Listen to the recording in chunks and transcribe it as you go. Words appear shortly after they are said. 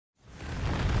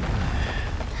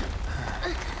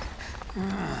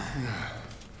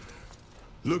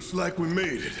Looks like we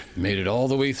made it. Made it all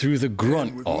the way through the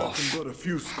grunt With off. nothing but a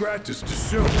few scratches to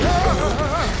show.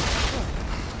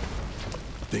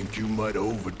 Think you might have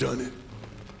overdone it?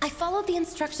 I followed the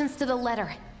instructions to the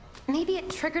letter. Maybe it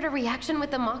triggered a reaction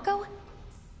with the Mako?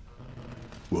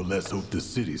 Well, let's hope the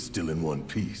city's still in one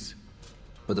piece.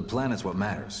 But the planet's what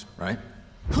matters, right?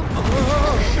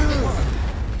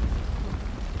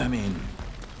 I mean,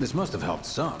 this must have helped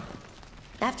some.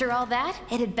 After all that,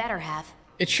 it had better have.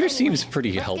 It sure Anyway, seems pretty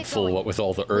let's get helpful, going. what with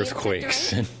all the We in Sector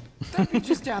earthquakes. eight? And That'd be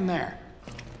just down there.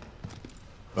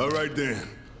 All right then.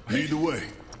 Lead the way.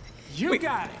 You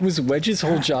got it. was Wedge's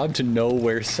whole job to know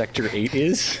where Sector 8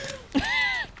 is?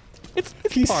 It's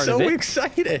He's part so of it.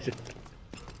 excited.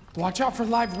 Watch out for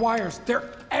live wires. They're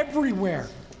everywhere.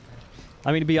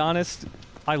 I mean, to be honest,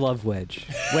 I love Wedge.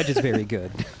 Wedge is very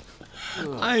good.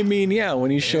 I mean, yeah,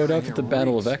 when he showed up at the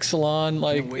Battle of Exelon,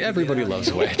 like, wait to everybody get out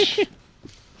of loves here. Wedge.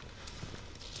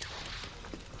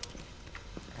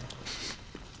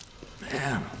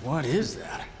 Man, what is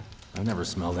that? I've never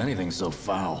smelled anything so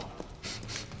foul.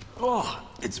 Oh,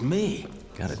 it's me.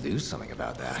 Gotta do something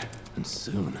about that. And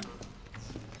soon.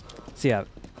 So yeah,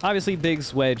 obviously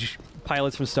Biggs, Wedge,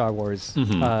 pilots from Star Wars.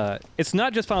 It's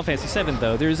not just Final Fantasy VII,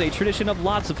 though. There's a tradition of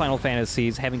lots of Final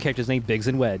Fantasies having characters named Biggs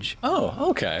and Wedge. Oh,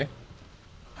 okay.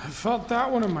 I felt that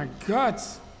one in my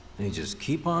guts. They just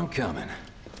keep on coming.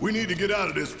 We need to get out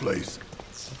of this place.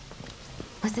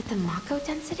 Was it the Mako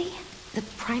density? The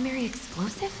primary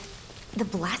explosive? The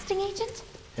blasting agent?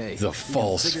 Hey, The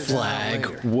false figure that out flag.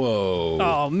 later. Whoa.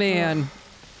 Oh, man.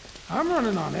 I'm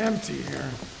running on empty here.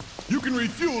 You can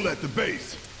refuel at the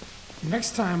base.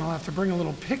 Next time I'll have to bring a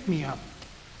little pick-me-up.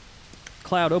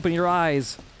 Cloud, open your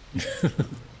eyes. Come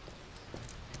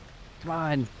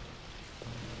on.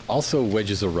 Also,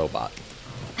 Wedge is a robot.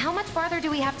 How much farther do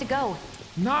we have to go?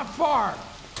 Not far.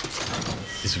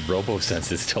 His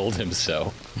robo-senses told him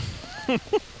so.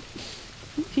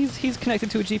 He's connected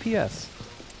to a GPS.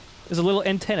 There's a little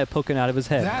antenna poking out of his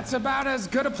head. That's about as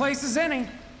good a place as any.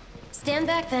 Stand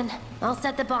back then. I'll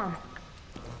set the bomb.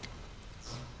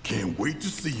 Can't wait to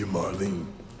see you, Marlene.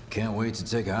 Can't wait to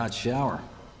take a hot shower.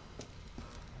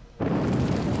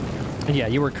 And yeah,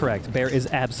 you were correct. Bear is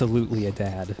absolutely a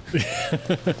dad.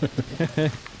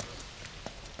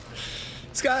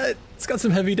 It's got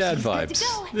some heavy dad vibes.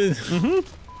 go.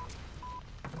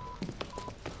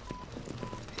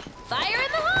 Fire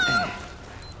in the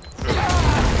hole!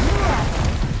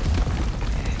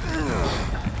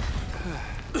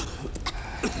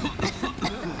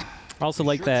 I also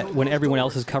like that when everyone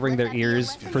else is covering their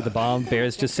ears for the bomb,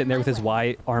 Bear's just sitting there with his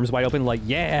arms wide open like,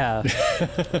 yeah.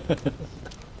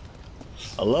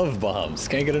 I love bombs.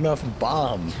 Can't get enough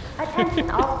bomb. Attention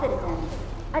all citizens.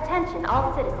 Attention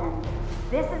all citizens.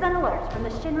 This is an alert from the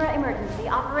Shinra Emergency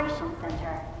Operations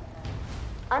Center.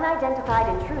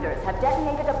 Unidentified intruders have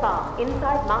detonated a bomb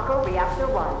inside Mako Reactor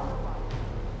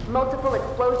 1. Multiple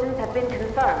explosions have been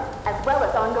confirmed, as well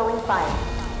as ongoing fire.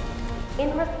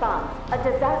 In response, a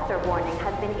disaster warning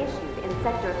has been issued in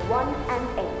Sectors 1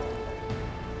 and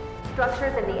 8.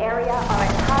 Structures in the area are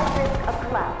at high risk of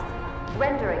collapse,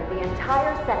 rendering the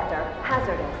entire sector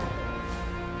hazardous.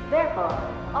 Therefore,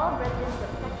 all residents of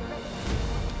Sector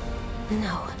 8...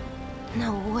 No.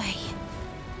 No way.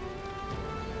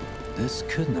 This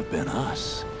couldn't have been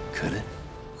us, could it?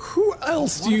 Who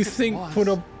else do you think put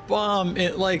a bomb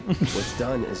in, like... What's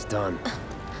done is done.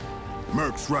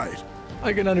 Merc's right.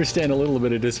 I can understand a little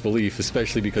bit of disbelief,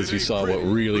 especially because we saw what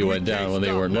really went down when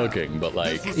they weren't looking, but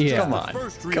like, This was just come the on,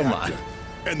 first come on. reactor,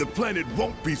 and the planet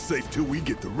won't be safe till we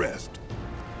get the rest.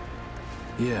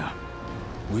 Yeah.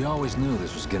 We always knew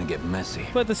this was gonna get messy.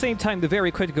 But at the same time, they're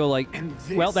very quick to go like, And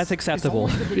this well, that's is acceptable.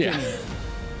 only the Yeah. beginning.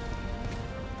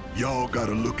 Y'all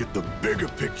gotta look at the bigger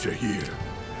picture here.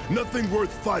 Nothing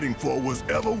worth fighting for was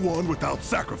ever won without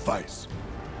sacrifice.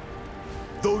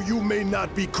 Though you may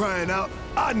not be crying out,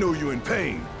 I know you're in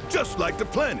pain, just like the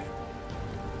planet.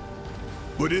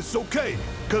 But it's okay,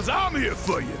 cause I'm here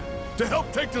for you, to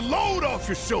help take the load off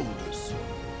your shoulders.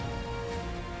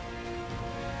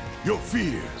 Your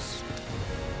fears,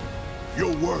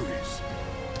 your worries,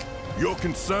 your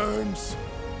concerns,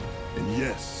 and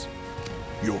yes,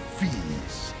 your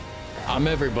fees. I'm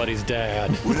everybody's dad.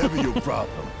 Whatever your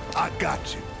problem, I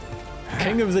got you.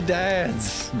 King of the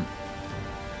dads.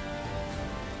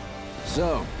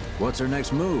 So, what's our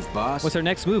next move, boss? What's our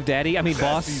next move, Daddy? I mean,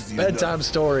 That's boss. easy Bedtime enough.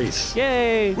 stories.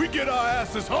 Yay! We get our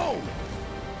asses home.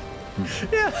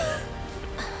 Yeah.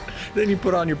 Then you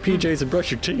put on your PJs and brush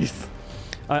your teeth.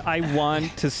 I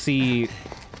want to see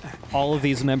all of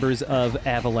these members of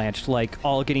Avalanche, like,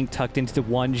 all getting tucked into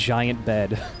one giant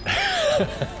bed.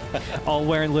 All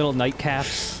wearing little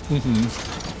nightcaps.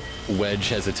 Wedge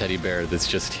has a teddy bear that's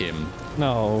just him.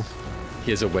 No.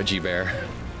 He has a wedgie bear.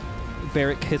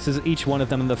 Barrett kisses each one of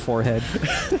them in the forehead.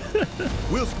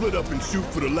 We'll split up and shoot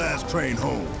for the last train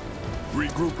home.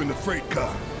 Regroup in the freight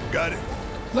car. Got it?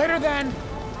 Later then.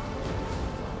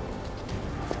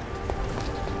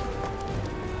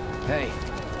 Hey,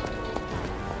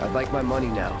 I'd like my money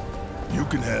now. You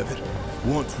can have it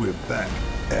once we're back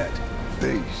at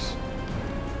base.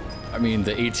 I mean,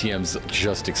 the ATM's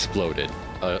just exploded.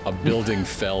 A building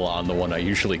fell on the one I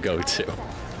usually go to.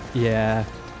 Yeah.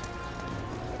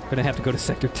 Gonna have to go to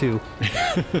Sector 2.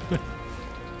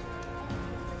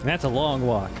 That's a long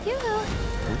walk. Yoo-hoo.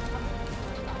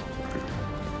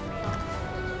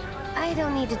 I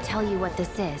don't need to tell you what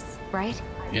this is, right?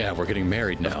 Yeah, we're getting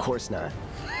married now. Of course not.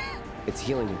 It's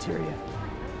healing materia.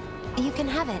 You can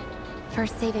have it for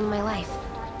saving my life.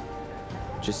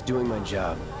 Just doing my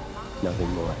job. Nothing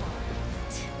more.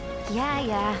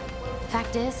 Yeah.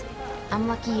 Fact is, I'm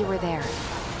lucky you were there.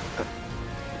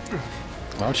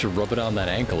 Why don't you rub it on that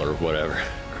ankle or whatever?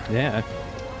 Yeah.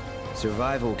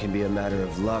 Survival can be a matter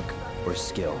of luck or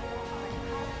skill.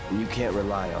 And you can't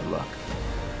rely on luck.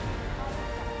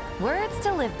 Words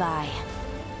to live by.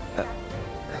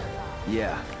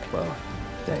 Yeah, well,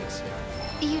 thanks.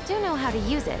 You do know how to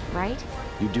use it, right?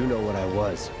 You do know what I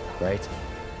was, right?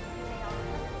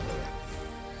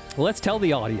 Well, let's tell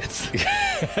the audience.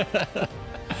 I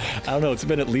don't know, it's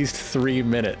been at least 3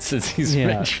 minutes since he's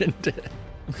mentioned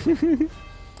it.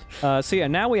 So yeah,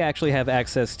 now we actually have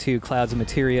access to clouds of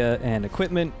materia and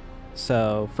equipment.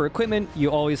 So for equipment,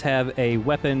 you always have a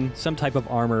weapon, some type of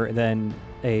armor, and then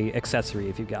a accessory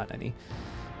if you've got any.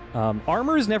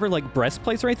 Armor is never like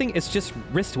breastplates or anything, it's just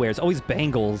wristwear. It's always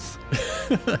bangles.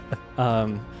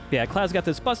 Yeah, Cloud's got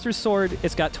this Buster Sword.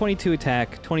 It's got 22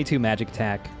 attack, 22 magic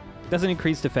attack. Doesn't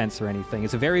increase defense or anything.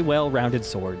 It's a very well-rounded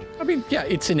sword. I mean, yeah,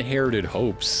 it's inherited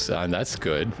hopes, and that's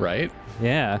good, right?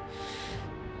 Yeah.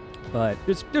 But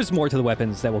there's more to the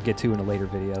weapons that we'll get to in a later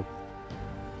video.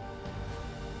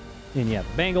 And yeah,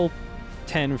 Bangle,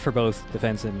 10 for both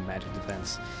defense and magic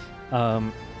defense.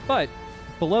 But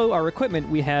below our equipment,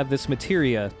 we have this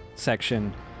materia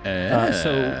section.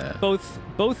 So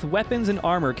both weapons and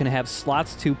armor can have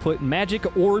slots to put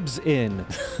magic orbs in.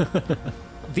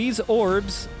 These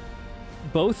orbs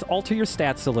both alter your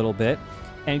stats a little bit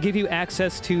and give you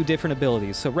access to different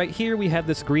abilities. So right here we have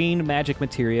this green magic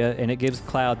materia, and it gives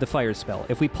Cloud the fire spell.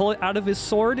 If we pull it out of his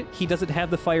sword, he doesn't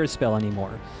have the fire spell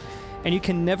anymore. And you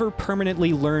can never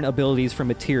permanently learn abilities from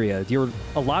materia.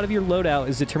 A lot of your loadout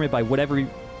is determined by whatever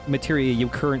materia you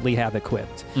currently have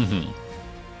equipped.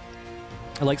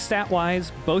 Like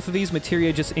stat-wise, both of these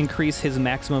materia just increase his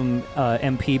maximum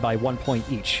MP by 1 point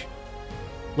each.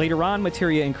 Later on,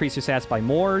 materia increase your stats by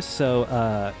more,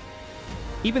 so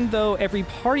even though every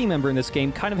party member in this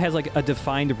game kind of has like a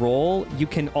defined role, you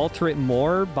can alter it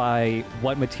more by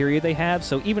what materia they have.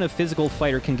 So even a physical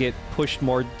fighter can get pushed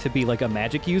more to be like a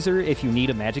magic user if you need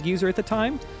a magic user at the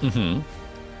time.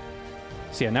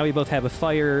 So yeah, now we both have a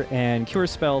fire and cure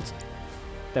spell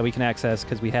that we can access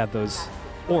because we have those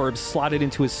orbs slotted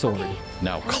into his sword. Okay.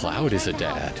 Now Cloud is a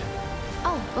dad.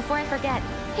 Oh, before I forget,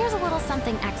 here's a little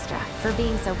something extra for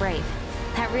being so brave.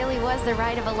 That really was the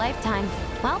ride of a lifetime.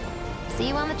 Well, see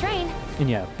you on the train. And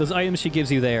yeah, those items she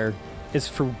gives you there is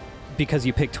for because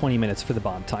you picked 20 minutes for the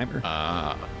bomb timer.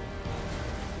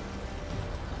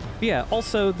 Yeah,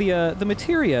 also the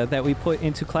materia that we put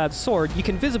into Cloud's sword, you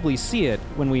can visibly see it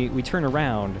when we turn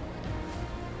around.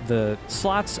 The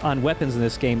slots on weapons in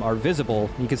this game are visible.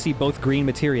 You can see both green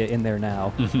materia in there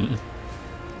now.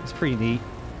 It's pretty neat.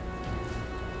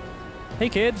 Hey,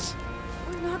 kids.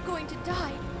 We're not going to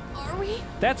die, are we?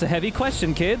 That's a heavy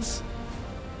question, kids.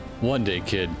 One day,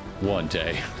 kid. One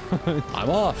day. I'm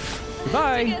off.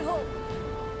 Bye. Get home.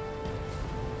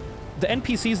 The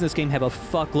NPCs in this game have a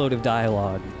fuckload of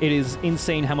dialogue. It is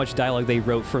insane how much dialogue they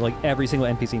wrote for like every single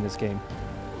NPC in this game.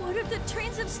 What if the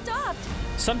trains have stopped?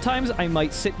 Sometimes I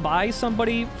might sit by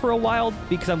somebody for a while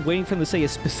because I'm waiting for them to say a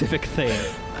specific thing.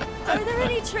 Are there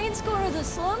any trains going to the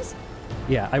slums?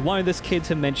 Yeah, I wanted this kid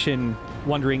to mention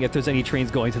wondering if there's any trains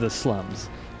going to the slums.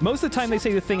 Most of the time they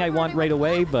say the thing I want right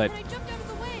away, but...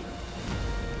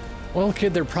 Well,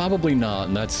 kid, they're probably not,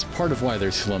 and that's part of why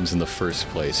there's slums in the first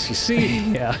place. You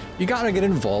see, yeah, you gotta get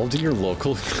involved in your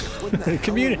local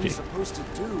community. What are we supposed to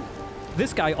do?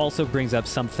 This guy also brings up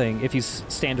something, if you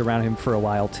stand around him for a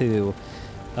while too,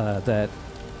 that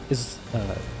is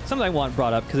something I want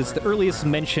brought up, because it's the earliest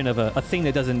mention of a thing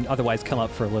that doesn't otherwise come up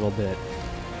for a little bit.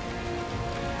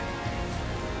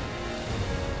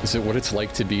 Is it what it's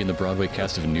like to be in the Broadway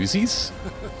cast of Newsies?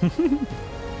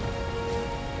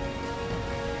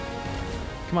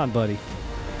 Come on, buddy.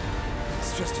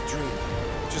 It's just a dream.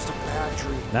 Just a bad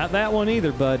dream. Not that one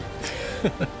either, bud.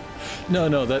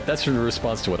 No, that's in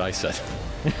response to what I said.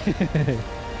 You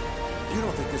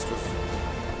don't think this was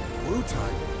Wu-Tai,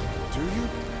 do you?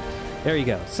 There you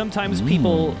go. Sometimes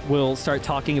people will start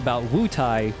talking about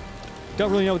Wu-Tai.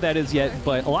 Don't really know what that is yet,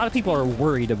 but a lot of people are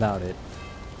worried about it.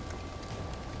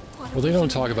 Well, they don't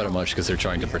talk about it much because they're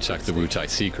trying to protect the Wu-Tai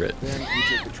secret. Then you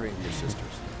take the train to your sister's.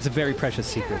 It's a very precious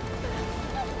secret.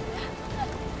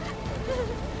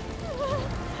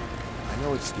 I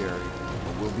know it's scary,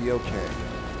 but we'll be okay.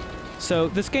 So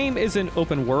this game is an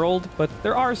open world, but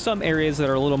there are some areas that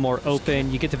are a little more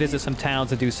open. You get to visit some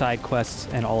towns and do side quests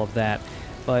and all of that.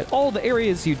 But all the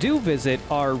areas you do visit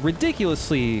are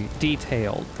ridiculously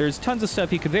detailed. There's tons of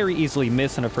stuff you could very easily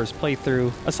miss in a first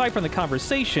playthrough. Aside from the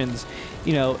conversations,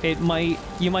 you know,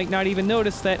 you might not even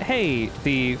notice that, hey,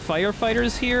 the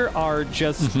firefighters here are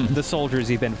just the soldiers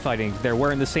you've been fighting. They're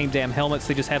wearing the same damn helmets,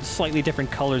 they just have slightly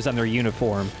different colors on their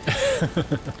uniform.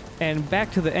 And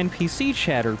back to the NPC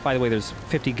chatter. By the way, there's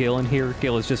 50 gil in here.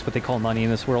 Gil is just what they call money in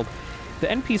this world. The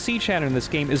NPC chatter in this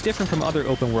game is different from other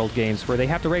open world games where they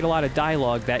have to write a lot of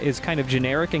dialogue that is kind of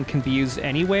generic and can be used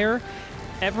anywhere.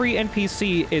 Every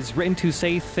NPC is written to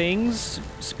say things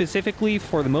specifically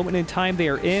for the moment in time they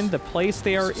are in, the place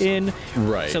they are in.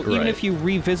 Right, So even if you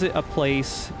revisit a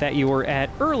place that you were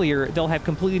at earlier, they'll have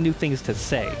completely new things to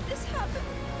say. Why did this happen?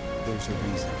 There's a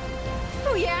reason.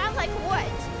 Oh yeah? Like what?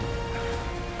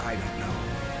 I don't know.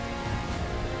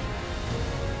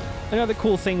 Another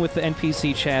cool thing with the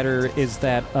NPC chatter is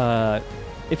that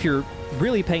if you're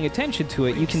really paying attention to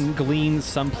it, you can glean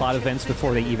some plot events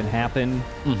before they even happen.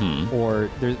 Or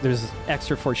there's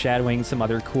extra foreshadowing, some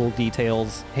other cool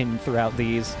details hidden throughout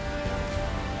these.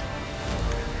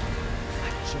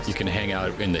 You can hang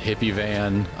out in the hippie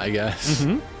van, I guess.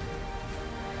 We're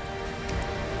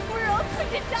all going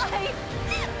to die.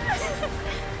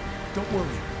 Don't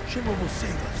worry, Shinra will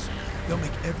save us. They'll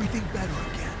make everything better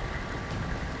again.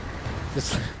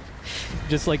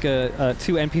 Just like two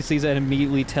NPCs that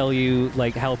immediately tell you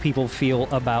like how people feel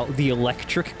about the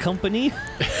electric company. My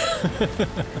daughter and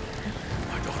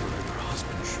her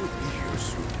husband should be here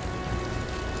soon.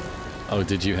 Oh,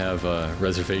 did you have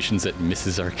reservations at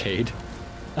Mrs. Arcade?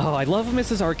 Oh, I love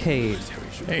Mrs. Arcade.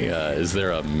 Hey, is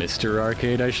there a Mr.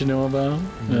 Arcade I should know about?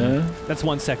 That's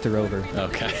one sector over.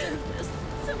 Okay.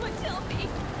 Someone tell me.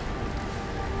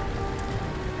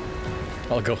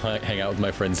 I'll go hang out with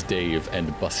my friends Dave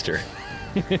and Buster.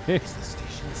 Is the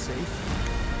station safe?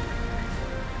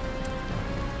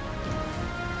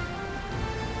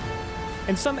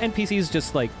 And some NPCs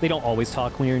just like, they don't always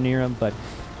talk when you're near them, but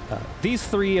these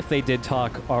three, if they did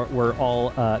talk, were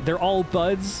all, they're all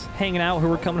buds hanging out who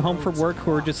were coming home from work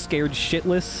who are just scared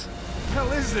shitless.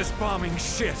 Hell is this bombing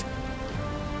shit?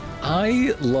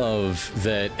 I love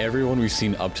that everyone we've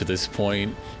seen up to this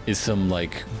point is some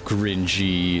like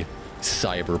gringy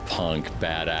cyberpunk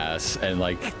badass, and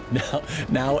like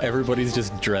now everybody's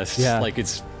just dressed like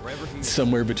it's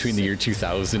somewhere between the year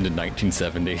 2000 and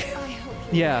 1970.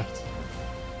 Yeah.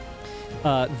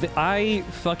 I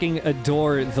fucking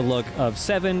adore the look of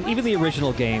 7. Even the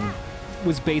original game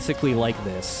was basically like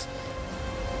this.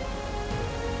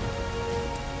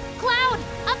 Cloud!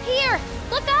 Up here!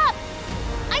 Look up!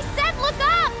 I said look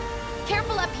up!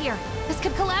 Careful up here. This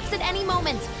could collapse at any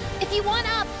moment. If you want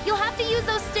up, you'll have to use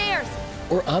those stairs.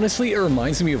 Or honestly, it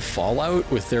reminds me of Fallout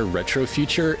with their retro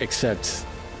future, except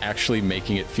actually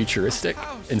making it futuristic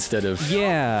instead of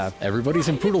everybody's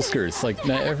in poodle skirts. Like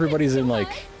everybody's in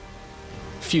like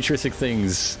futuristic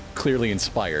things clearly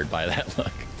inspired by that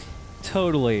look.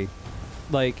 Totally.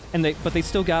 Like, but they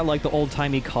still got like the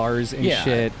old-timey cars and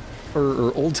shit.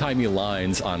 Or old-timey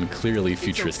lines on clearly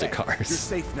futuristic cars. You're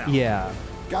safe now. Yeah.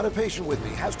 Got a patient with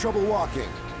me. Has trouble walking.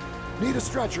 Need a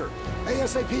stretcher.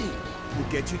 ASAP. We'll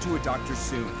get you to a doctor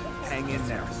soon. Hang in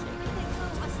there.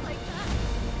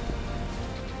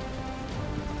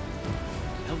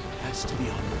 Help has to be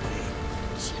on the way.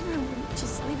 Shinra wouldn't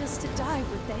just leave us to die,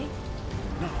 would they?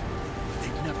 No,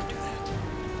 they'd never do that.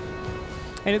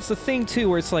 And it's the thing too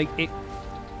where it's like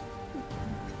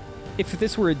if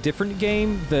this were a different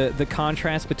game, the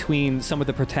contrast between some of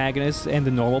the protagonists and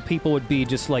the normal people would be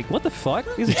just like, what the fuck?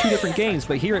 These are two different games,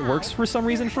 but here it works for some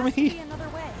reason for me.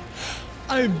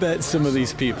 I bet some of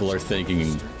these people are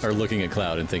looking at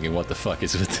Cloud and thinking, what the fuck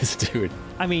is with this dude?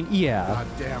 I mean, yeah.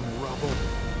 Goddamn rubble.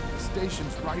 The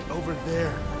station's right over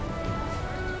there.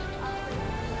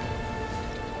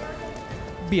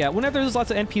 But yeah, whenever there's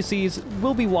lots of NPCs,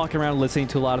 we'll be walking around listening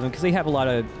to a lot of them because they have a lot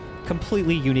of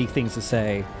completely unique things to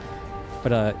say.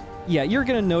 But yeah, you're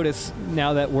going to notice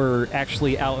now that we're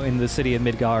actually out in the city of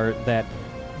Midgar that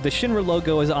the Shinra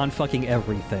logo is on fucking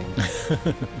everything.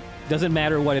 Doesn't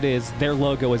matter what it is, their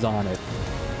logo is on it.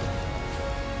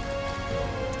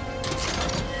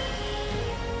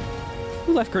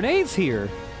 Who left grenades here?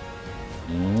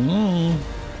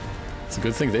 It's a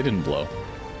good thing they didn't blow.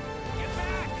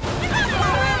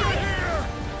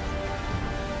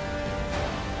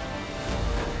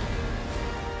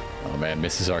 Oh man,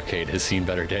 Mrs. Arcade has seen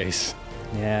better days.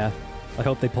 Yeah, I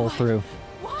hope they pull through.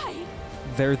 Why?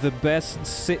 They're the best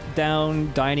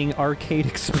sit-down dining arcade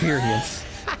experience.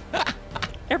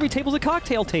 Every table's a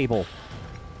cocktail table.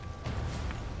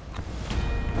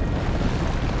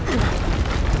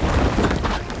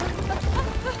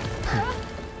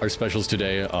 Our specials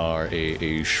today are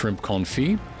a shrimp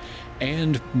confit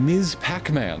and Ms.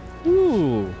 Pac-Man.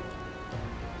 Ooh.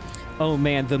 Oh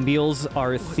man, the meals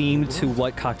are themed to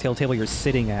what cocktail table you're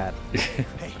sitting at.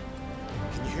 Hey,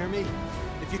 can you hear me?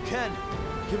 If you can,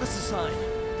 give us a sign.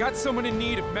 Got someone in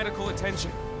need of medical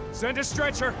attention. Send a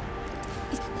stretcher.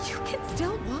 You can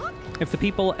still walk? If the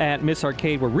people at Miss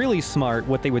Arcade were really smart,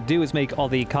 what they would do is make all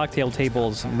the cocktail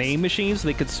tables main machines so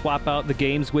they could swap out the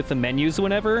games with the menus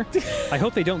whenever. I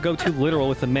hope they don't go too literal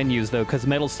with the menus, though, because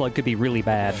Metal Slug could be really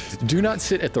bad. Do not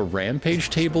sit at the Rampage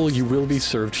table. You will be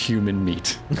served human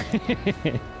meat.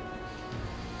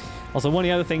 Also, one of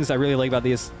the other things I really like about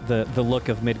this, the look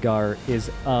of Midgar is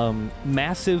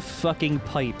massive fucking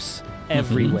pipes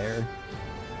everywhere.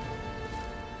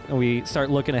 And we start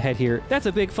looking ahead here. That's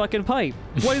a big fucking pipe.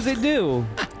 What does it do?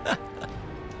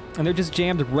 And they're just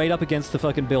jammed right up against the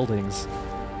fucking buildings.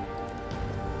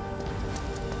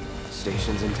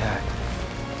 Station's intact.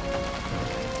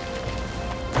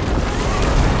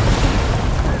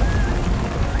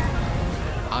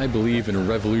 I believe in a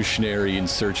revolutionary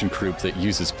insurgent group that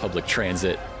uses public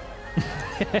transit.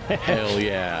 Hell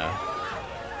yeah.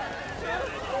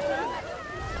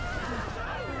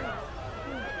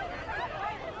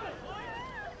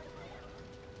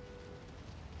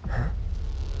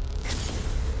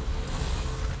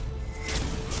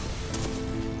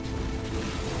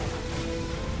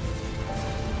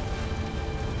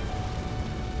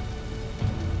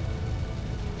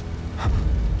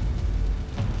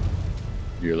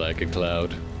 You're like a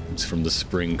cloud. It's from the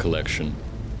spring collection.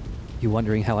 You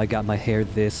wondering how I got my hair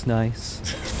this nice?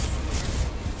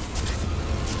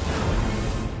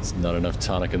 It's not enough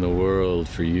tonic in the world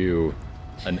for you.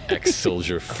 An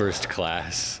ex-soldier first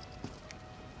class.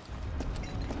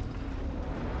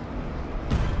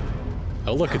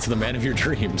 Oh look, it's the man of your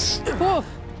dreams. Oh.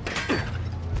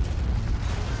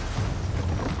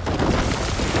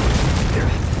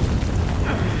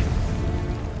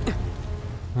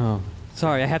 Oh.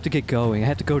 Sorry, I have to get going. I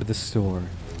have to go to the store.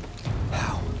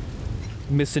 How?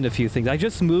 Missing a few things. I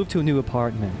just moved to a new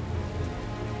apartment.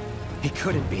 He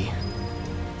couldn't be.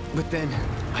 But then...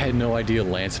 I had no idea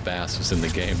Lance Bass was in the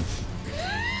game.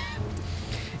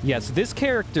 Yes, this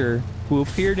character, who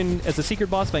appeared as a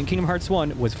secret boss fight in Kingdom Hearts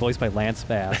 1, was voiced by Lance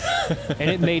Bass. And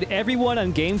it made everyone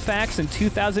on GameFAQs in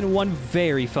 2001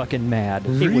 very fucking mad.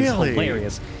 Really? It was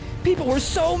hilarious. People were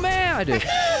so mad!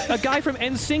 A guy from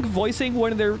NSYNC voicing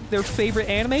one of their favorite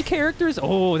anime characters?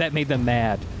 Oh, that made them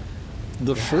mad.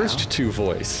 The first two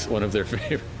voice one of their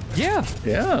favorite. Yeah.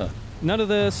 Yeah. None of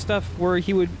the stuff where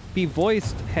he would be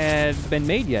voiced had been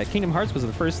made yet. Kingdom Hearts was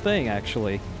the first thing,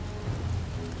 actually.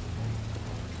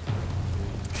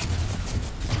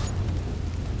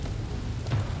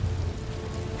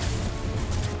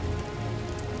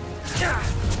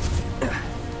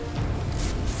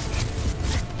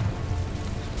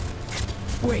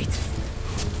 Wait.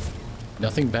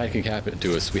 Nothing bad can happen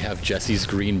to us. We have Jesse's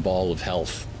green ball of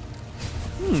health.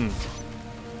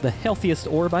 The healthiest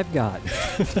orb I've got.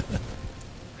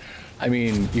 I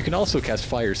mean, you can also cast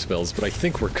fire spells, but I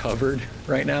think we're covered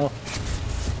right now.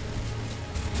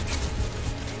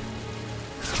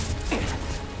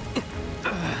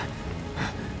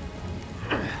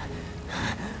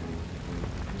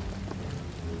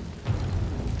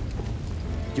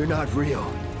 You're not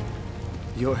real.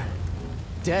 You're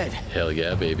dead. Hell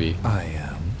yeah, baby. I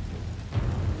am.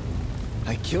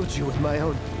 I killed you with my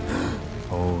own...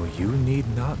 Oh, you need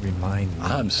not remind me.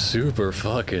 I'm super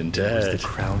fucking It dead. was the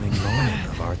crowning moment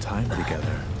of our time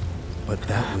together. But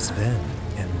that was then,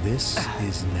 and this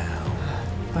is now.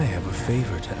 I have a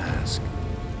favor to ask.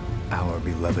 Our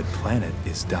beloved planet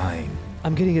is dying.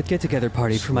 I'm getting a get-together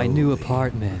party for my new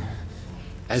apartment.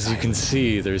 As you can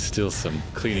see, there's still some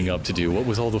cleaning up to do. What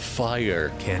was all the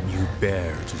fire? Can you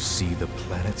bear to see the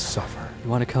planet suffer? You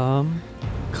wanna come?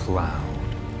 Cloud.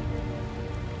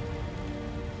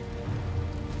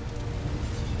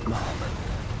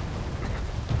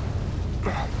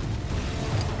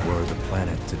 Were the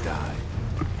planet to die,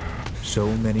 So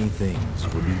many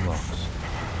things would be lost.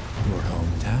 Your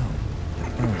hometown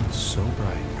that burns so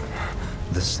bright.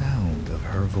 The sound of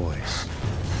her voice,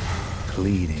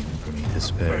 pleading for me to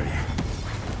spare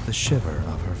you. The shiver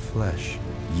of her flesh,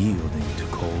 yielding to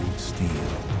cold steel.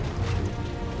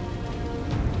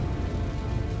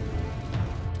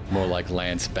 More like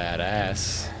Lance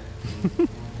Badass.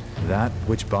 That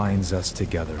which binds us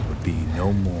together would be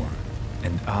no more,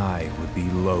 and I would be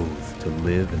loath to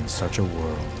live in such a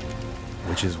world,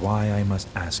 which is why I must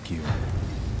ask you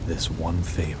this one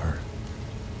favor.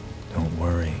 Don't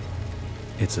worry,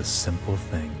 it's a simple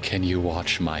thing. Can you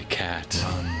watch my cat?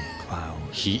 Run, Cloud.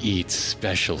 He eats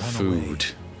special Run food.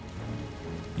 away.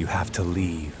 You have to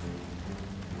leave.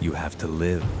 You have to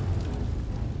live.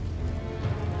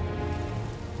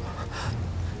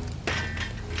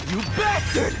 You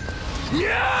bastard!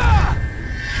 Yeah!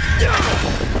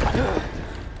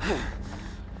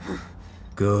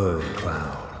 Good,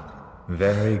 Cloud.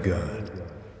 Very good.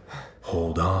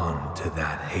 Hold on to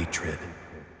that hatred.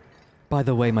 By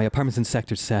the way, my apartment's in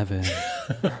Sector 7.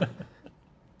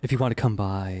 If you want to come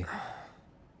by.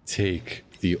 Take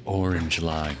the orange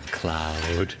line,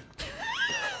 Cloud.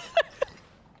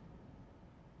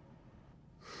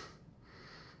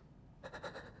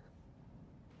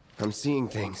 I'm seeing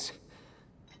things.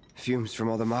 Fumes from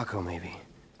all the Mako, maybe.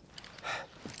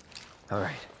 All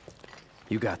right.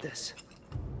 You got this.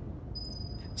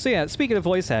 So yeah, speaking of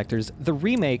voice actors, the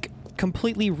remake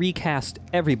completely recast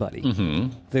everybody.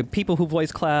 The people who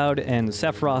voiced Cloud and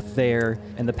Sephiroth there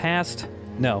in the past,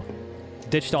 no.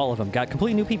 Ditched all of them, got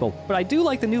completely new people. But I do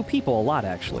like the new people a lot,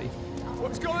 actually.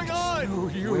 What's going on?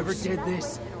 Whoever did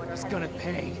this is gonna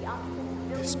pay.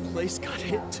 This place got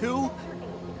hit too?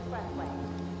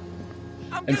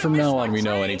 And from now on, we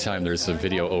know anytime there's a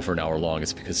video over an hour long,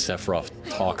 it's because Sephiroth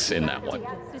talks in that one.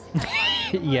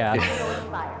 Yeah.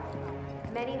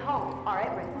 Many homes are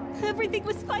at risk. Everything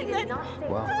was fine then.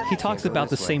 Well, He talks about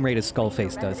the same rate as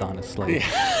Skullface does, honestly.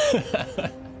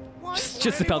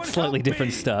 Just about slightly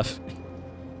different stuff.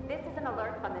 This is an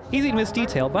alert from the Easy to miss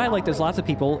detail, but I like there's lots of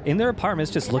people in their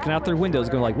apartments just looking out their windows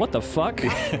going like, what the fuck?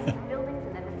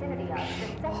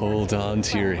 Hold on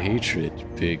to your hatred,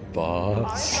 big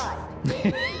boss.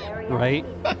 Right?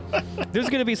 There's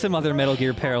gonna be some other Metal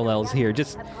Gear parallels here.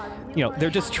 Just, you know, they're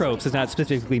just tropes. It's not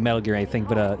specifically Metal Gear or anything,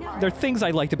 but they're things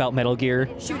I liked about Metal Gear.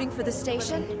 Shooting for the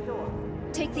station?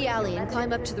 Take the alley and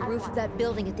climb up to the roof of that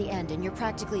building at the end, and you're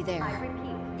practically there.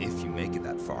 If you make it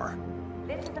that far.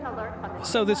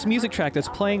 So this music track that's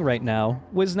playing right now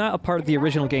was not a part of the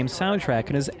original game's soundtrack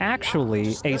and is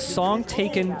actually a song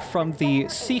taken from the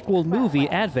sequel movie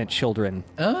Advent Children.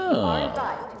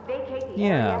 Oh.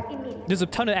 Yeah. There's a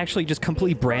ton of actually just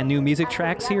completely brand new music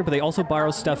tracks here, but they also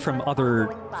borrow stuff from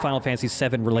other Final Fantasy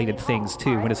VII related things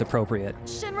too when it's appropriate.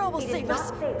 Shinra will save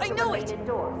us. I know it.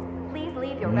 Please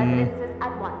leave your residences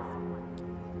at once.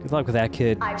 Good luck with that,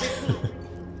 kid.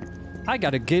 I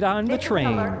gotta get on the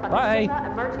train. Bye.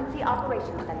 Emergency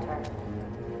Operations Center.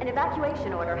 An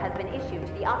evacuation order has been issued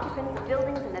to the occupants of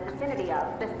buildings in the vicinity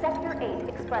of the Sector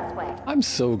 8 Expressway. I'm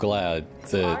so glad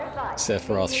that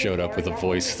Sephiroth showed up with a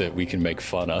voice that we can make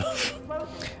fun of.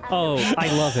 Oh,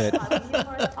 I love it.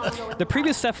 The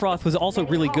previous Sephiroth was also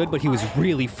really good, but he was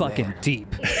really fucking deep.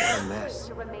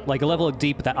 Like a level of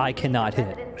deep that I cannot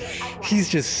hit. He's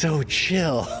just so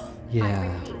chill.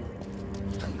 Yeah.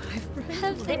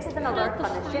 This is an alert from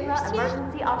the Shinra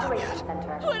Emergency Operations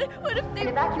Center. What if they An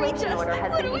evacuation reach us? order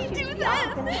has What been do we issued do to the then?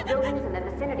 occupants of buildings in the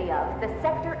vicinity of the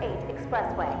Sector 8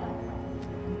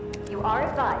 Expressway. You are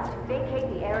advised to vacate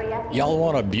the area. Y'all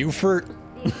want a Buford?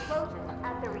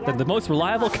 The most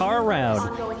reliable car around.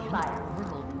 Ongoing fire.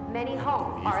 Many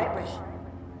homes are at risk.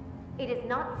 It is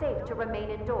not safe to remain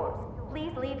indoors.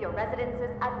 Please leave your residences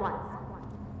at once.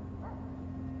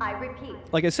 I repeat.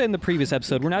 Like I said in the previous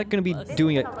episode, we're not going to be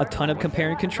doing a ton of compare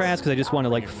and contrast because I just want to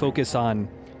like focus on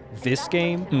this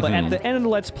game. But at the end of the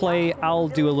Let's Play, I'll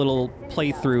do a little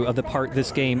playthrough of the part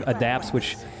this game adapts,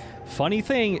 which, funny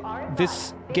thing,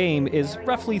 this game is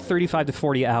roughly 35 to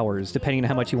 40 hours, depending on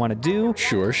how much you want to do.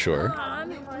 Sure, sure.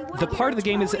 The part of the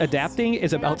game is adapting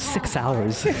is about 6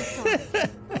 hours.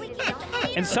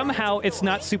 And somehow it's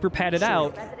not super padded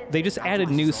out. They just added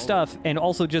new stuff, and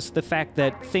also just the fact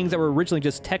that things that were originally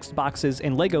just text boxes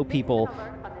and Lego people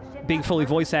being fully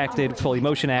voice acted, fully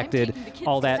motion acted,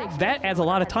 all that adds a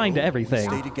lot of time to everything.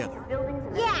 Stay together.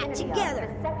 Yeah,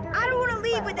 together. I don't want to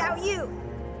leave without you.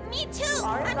 Me too.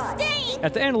 I'm staying.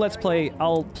 At the end of Let's Play,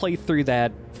 I'll play through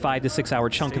that 5 to 6 hour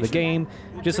chunk of the game,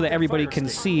 just so that everybody can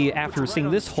see, after seeing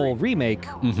this whole remake,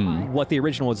 what the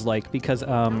original was like. Because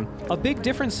a big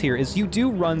difference here is you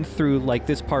do run through like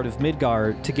this part of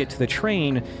Midgar to get to the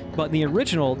train, but in the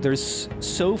original, there's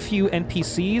so few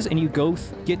NPCs, and you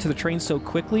get to the train so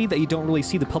quickly that you don't really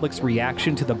see the public's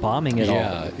reaction to the bombing at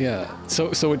all. Yeah.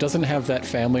 So it doesn't have that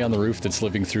family on the roof that's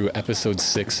living through episode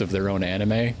 6 of their own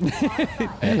anime?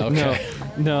 Okay.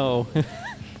 No.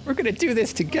 We're gonna do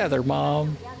this together,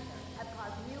 Mom.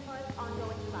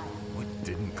 What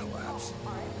didn't collapse?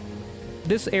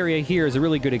 This area here is a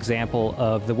really good example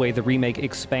of the way the remake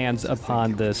expands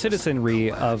upon the citizenry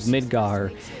of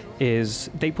Midgar. Is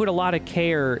they put a lot of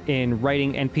care in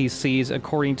writing NPCs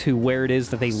according to where it is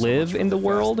that they live in the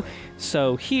world.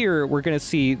 So here we're going to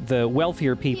see the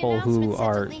wealthier people who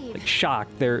are like,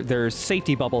 shocked. Their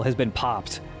safety bubble has been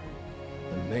popped.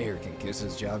 The mayor can kiss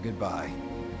his job goodbye.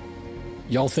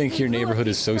 Y'all think your neighborhood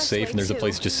is so safe and there's a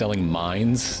place just selling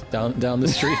mines down the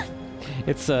street?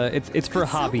 It's for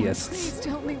hobbyists. Please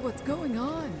tell me what's going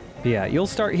on. Yeah, you'll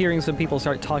start hearing some people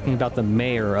start talking about the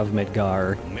mayor of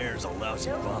Midgar. The mayor's a lousy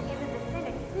bum.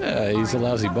 He's a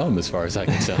lousy bum as far as I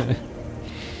can tell.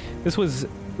 This was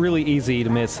really easy to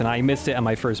miss, and I missed it on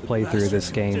my first playthrough of this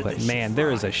game, but man,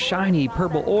 there is a shiny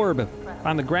purple orb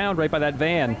on the ground right by that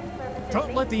van.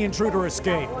 Don't let the intruder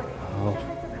escape.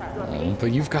 Oh,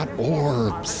 but you've got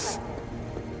orbs.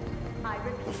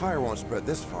 The fire won't spread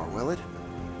this far, will it?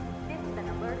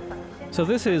 So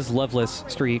this is Loveless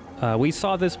Street. We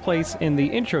saw this place in the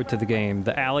intro to the game.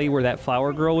 The alley where that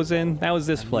flower girl was in, that was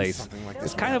this place.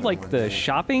 It's kind of like the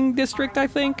shopping district, I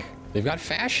think. They've got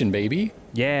fashion, baby.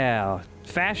 Yeah,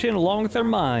 fashion along with their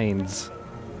minds.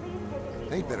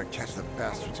 They better catch the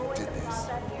bastards who did this.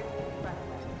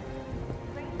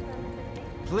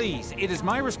 Please, it is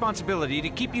my responsibility to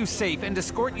keep you safe and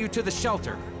escort you to the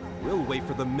shelter. We'll wait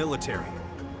for the military.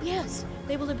 Yes,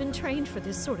 they will have been trained for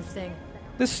this sort of thing.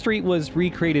 This street was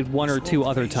recreated 1 or 2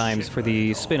 other times for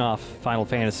the spin-off Final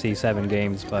Fantasy VII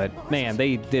games, but man,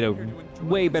 they did a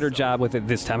way better job with it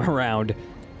this time around.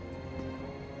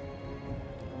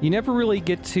 You never really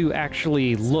get to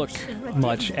actually look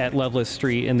much at Loveless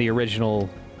Street in the original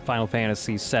Final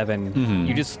Fantasy VII.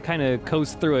 You just kind of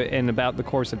coast through it in about the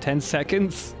course of 10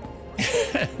 seconds.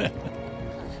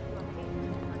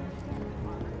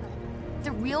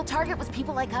 The real target was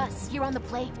people like us, here on the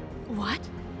plate. What?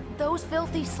 Those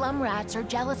filthy slum rats are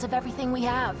jealous of everything we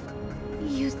have.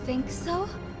 You think so?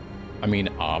 I mean,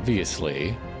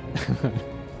 obviously.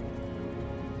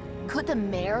 Could the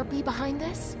mayor be behind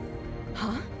this?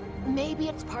 Huh? Maybe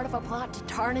it's part of a plot to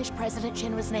tarnish President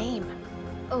Shinra's name.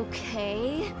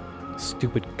 Okay.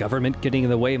 Stupid government getting in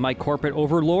the way of my corporate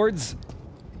overlords.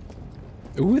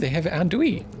 Ooh, they have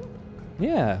andouille.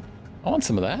 Yeah. I want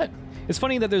some of that. It's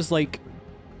funny that there's like...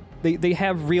 They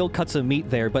have real cuts of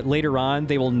meat there, but later on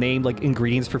they will name like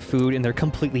ingredients for food and they're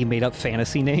completely made up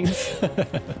fantasy names.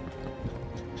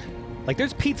 Like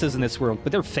there's pizzas in this world,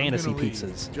 but they're fantasy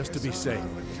pizzas. Just to be safe.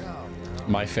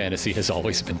 My fantasy has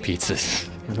always been pizzas.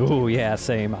 Ooh, yeah,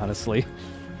 same, honestly.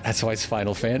 That's why it's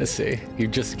Final Fantasy.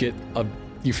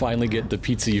 You finally get the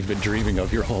pizza you've been dreaming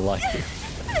of your whole life.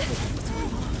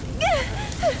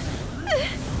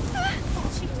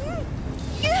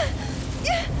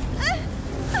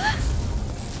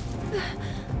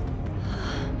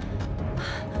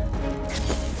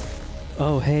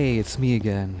 Oh, hey, it's me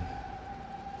again.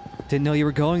 Didn't know you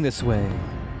were going this way.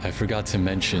 I forgot to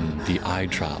mention the eye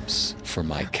drops for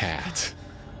my cat.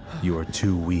 You are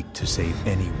too weak to save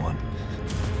anyone.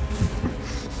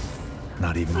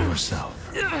 Not even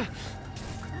yourself.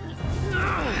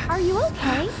 Are you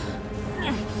okay?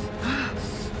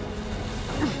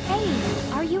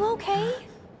 Hey, are you okay?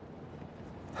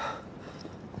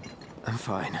 I'm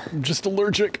fine. I'm just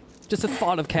allergic. Just a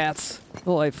thought of cats.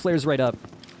 Oh, it flares right up.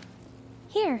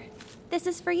 Here, this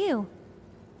is for you.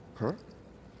 Huh?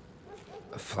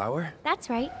 A flower? That's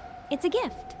right. It's a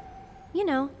gift. You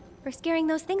know, for scaring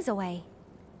those things away.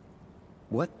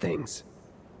 What things?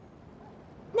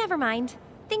 Never mind.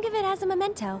 Think of it as a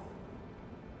memento.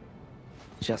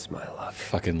 Just my luck.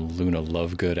 Fucking Luna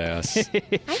Lovegood ass.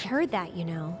 I heard that, you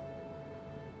know.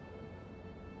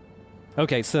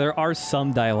 Okay, so there are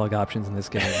some dialogue options in this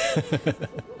game.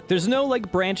 There's no, like,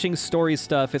 branching story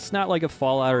stuff. It's not like a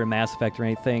Fallout or a Mass Effect or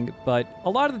anything, but a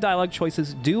lot of the dialogue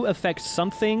choices do affect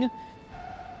something.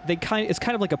 It's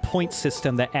kind of like a point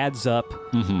system that adds up,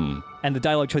 and the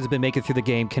dialogue choices been making through the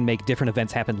game can make different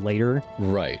events happen later.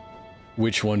 Right.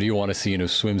 Which one do you want to see in a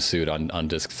swimsuit on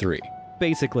disc 3?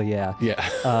 Basically, yeah.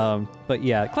 Yeah. But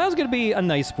yeah, Cloud's gonna be a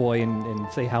nice boy and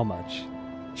say how much.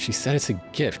 She said it's a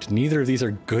gift. Neither of these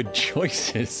are good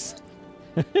choices.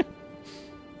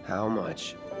 How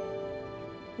much?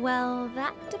 Well,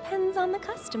 that depends on the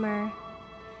customer.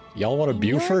 Y'all want a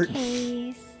Buford? In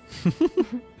your case,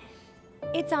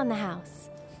 it's on the house.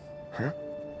 Huh?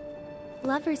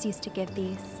 Lovers used to give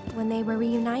these when they were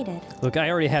reunited. Look, I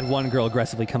already had one girl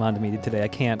aggressively come on to me today. I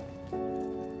can't.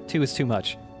 2 is too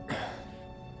much.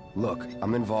 Look,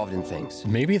 I'm involved in things.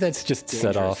 Maybe that's just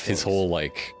set Dangerous off his things. whole,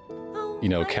 like, you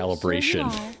know,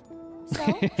 calibration. Sure you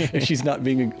are. So? If she's not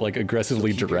being, like,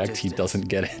 aggressively direct, he doesn't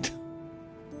get it.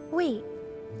 Wait,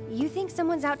 you think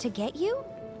someone's out to get you?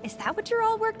 Is that what you're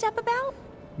all worked up about?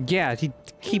 Yeah, he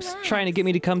keeps trying to get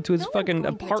me to come to his fucking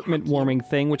apartment warming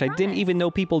thing, which I didn't even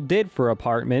know people did for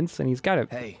apartments, and he's got it.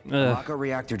 Hey, the Mako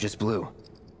reactor just blew.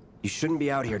 You shouldn't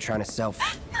be out here trying to sell.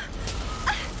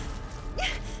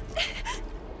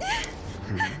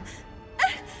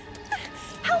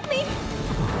 Help me!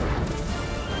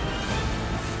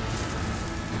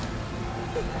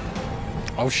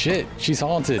 Oh shit, she's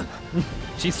haunted.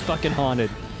 She's fucking haunted.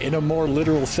 In a more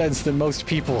literal sense than most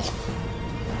people.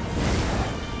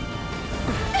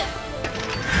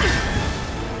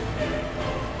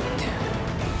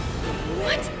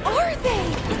 What are they?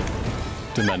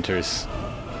 Dementors.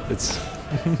 It's...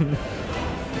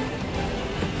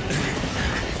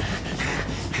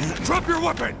 Drop your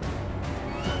weapon!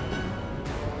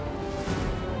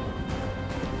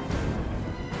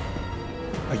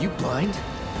 Are you blind?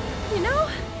 You know,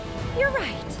 you're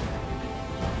right.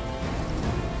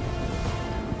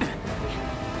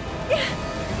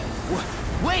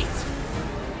 Wait!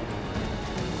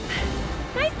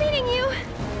 Nice meeting you.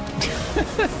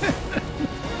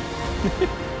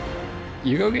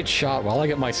 You go get shot while I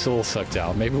get my soul sucked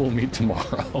out. Maybe we'll meet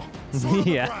tomorrow.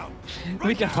 Yeah.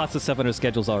 We got lots of stuff on our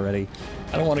schedules already.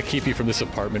 I don't want to keep you from this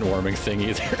apartment warming thing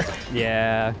either.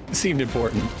 Yeah. It seemed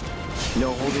important.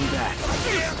 No holding back.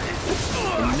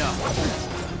 Enough.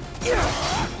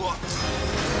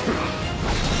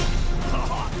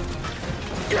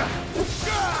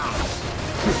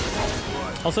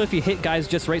 Also, if you hit guys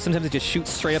just right, sometimes it just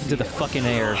shoots straight up into the fucking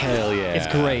air. Hell yeah. It's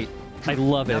great. I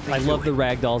love it. I love the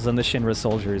ragdolls and the Shinra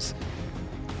soldiers.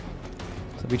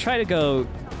 So we try to go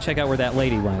check out where that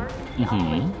lady went.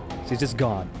 Mm-hmm. She's just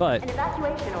gone, but...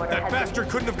 That bastard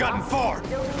couldn't have gotten far!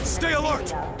 Stay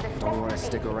alert! Don't want to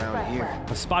stick around here.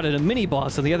 I spotted a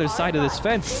mini-boss on the other side of this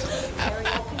fence.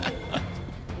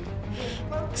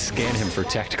 Scan him for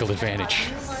tactical advantage.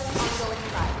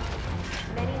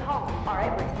 Many homes are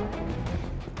at risk.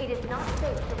 It is not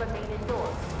safe to remain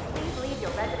indoors. Please leave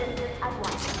your residences at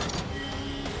once.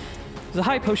 There's a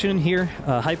high potion in here.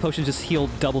 High potion just heal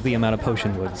double the amount of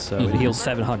potion wood, so it heals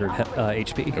 700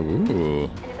 HP. Ooh.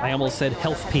 I almost said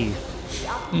health P.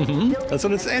 Mm-hmm. That's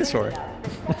what it stands for.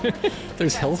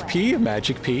 There's health P,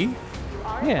 magic P.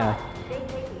 Yeah.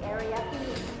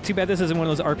 Too bad this isn't one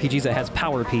of those RPGs that has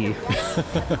power P.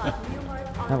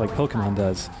 Not like Pokemon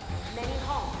does.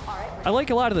 I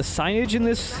like a lot of the signage in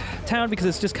this town because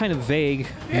it's just kind of vague.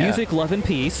 Yeah. Music, love, and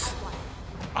peace.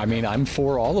 I mean, I'm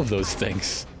for all of those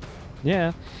things.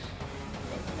 Yeah.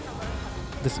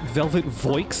 This Velvet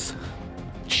Voix.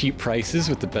 Cheap prices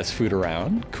with the best food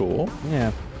around. Cool.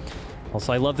 Yeah.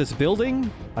 Also, I love this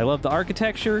building. I love the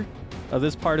architecture of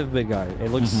this part of Midgard.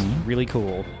 It looks really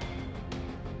cool.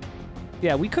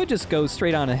 Yeah, we could just go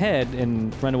straight on ahead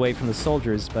and run away from the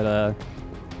soldiers, but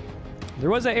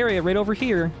there was that area right over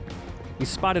here. We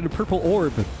spotted a purple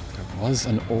orb. There was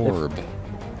an orb.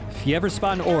 If you ever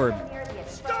spot an orb,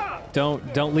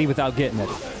 don't leave without getting it.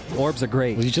 Orbs are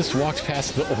great. Well, you just walked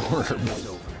past the orb.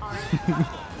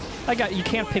 You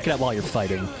can't pick it up while you're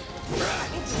fighting.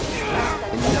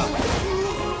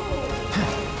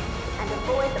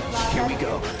 Here we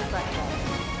go.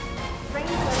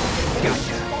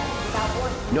 Gotcha.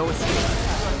 No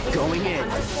escape. Going in.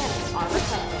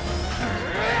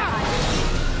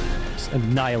 Just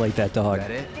annihilate that dog.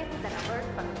 That it?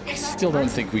 I still don't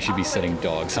think we should be setting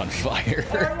dogs on fire.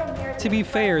 To be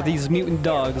fair, these mutant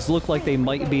dogs look like they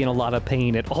might be in a lot of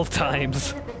pain at all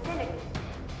times.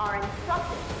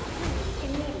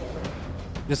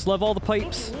 Just love all the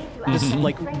pipes. Just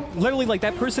like, literally like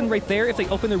that person right there, if they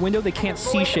open their window, they can't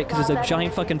see shit because there's a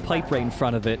giant fucking pipe right in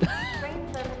front of it.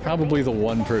 Probably the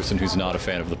one person who's not a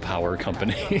fan of the power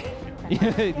company.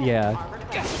 Yeah.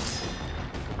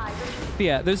 But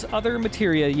yeah, there's other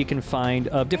materia you can find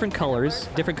of different colors.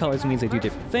 Different colors means they do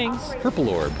different things. Purple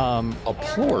orb. A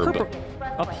plorb.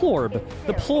 A plorb.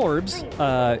 The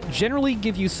plorbs generally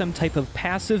give you some type of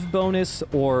passive bonus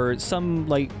or some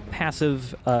like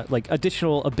passive like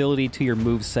additional ability to your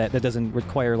move set that doesn't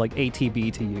require like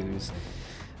ATB to use.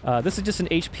 This is just an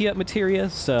HP up materia,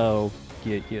 so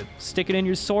You stick it in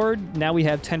your sword. Now we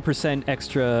have 10%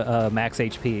 extra max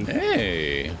HP.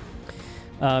 Hey.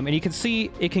 And you can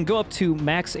see it can go up to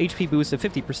max HP boost of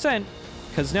 50%,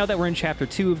 because now that we're in Chapter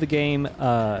 2 of the game,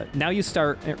 now you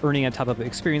start earning on top of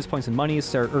experience points and money,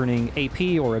 start earning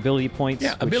AP or ability points.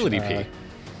 Yeah, ability P.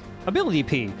 Ability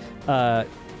P.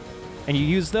 And you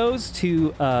use those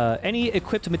to, any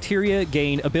equipped materia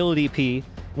gain ability P.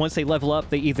 Once they level up,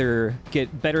 they either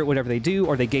get better at whatever they do,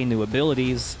 or they gain new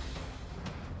abilities.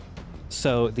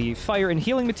 So the fire and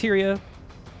healing materia,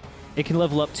 it can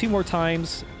level up 2 more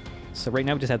times. So right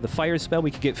now we just have the fire spell.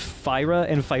 We could get Fyra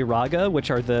and Fyraga, which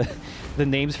are the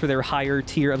names for their higher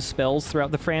tier of spells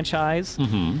throughout the franchise.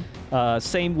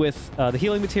 Same with the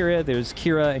healing materia. There's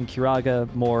Kira and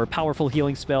Kiraga, more powerful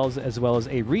healing spells, as well as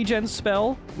a regen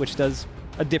spell, which does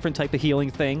a different type of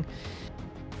healing thing.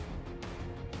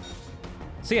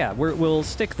 So yeah, we'll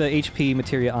stick the HP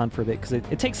materia on for a bit, because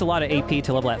it takes a lot of AP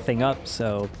to level that thing up,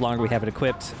 so the longer we have it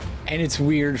equipped. And it's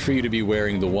weird for you to be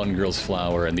wearing the one girl's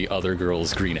flower and the other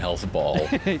girl's green health ball.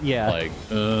 Yeah. Like,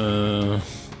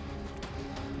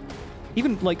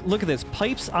 Even, like, look at this.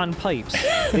 Pipes on pipes.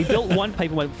 They built one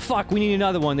pipe and went, fuck, we need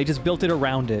another one. They just built it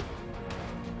around it.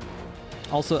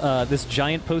 Also, this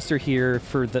giant poster here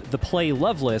for the play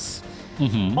Loveless.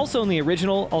 Also in the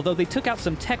original, although they took out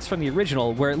some text from the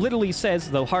original, where it literally says,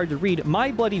 though hard to read,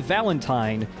 My Bloody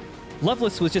Valentine.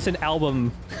 Loveless was just an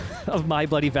album of My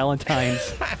Bloody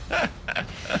Valentines.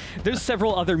 There's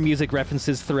several other music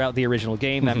references throughout the original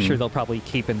game that I'm sure they'll probably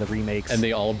keep in the remakes. And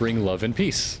they all bring love and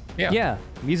peace. Yeah. Yeah,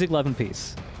 music, love, and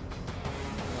peace.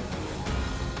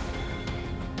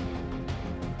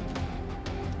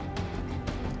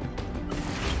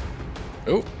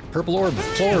 Oh, purple orb,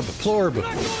 plorb.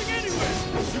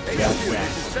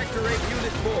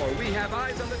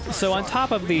 So on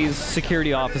top of these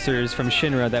security officers from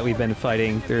Shinra that we've been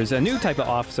fighting, there's a new type of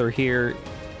officer here.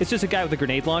 It's just a guy with a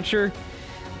grenade launcher.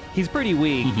 He's pretty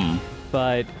weak,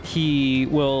 but he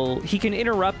can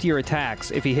interrupt your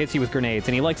attacks if he hits you with grenades,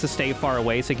 and he likes to stay far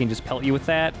away so he can just pelt you with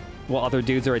that while other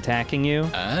dudes are attacking you.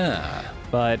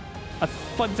 But a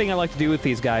fun thing I like to do with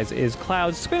these guys is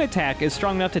Cloud's spin attack is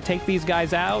strong enough to take these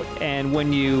guys out, and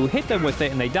when you hit them with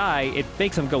it and they die, it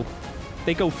makes them go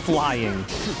flying.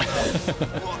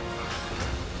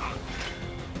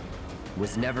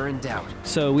 Was never in doubt.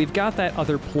 So we've got that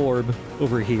other plorb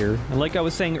over here. And like I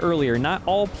was saying earlier, not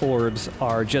all plorbs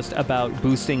are just about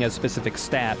boosting a specific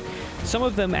stat. Some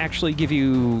of them actually give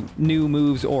you new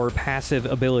moves or passive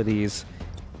abilities.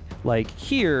 Like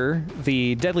here,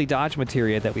 the Deadly Dodge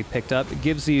materia that we picked up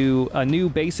gives you a new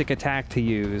basic attack to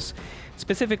use.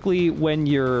 Specifically, when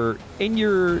you're in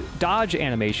your dodge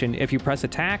animation, if you press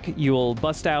attack, you'll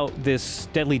bust out this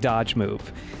Deadly Dodge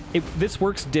move. This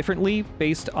works differently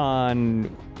based on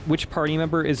which party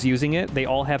member is using it. They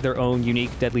all have their own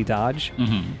unique Deadly Dodge.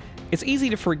 It's easy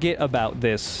to forget about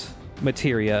this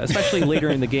materia, especially later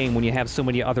in the game when you have so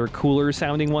many other cooler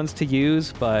sounding ones to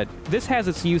use, but this has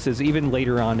its uses even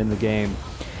later on in the game.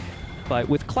 But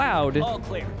with Cloud,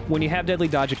 when you have Deadly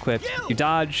Dodge equipped, you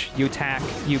dodge, you attack,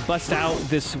 you bust out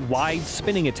this wide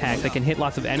spinning attack that can hit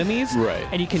lots of enemies,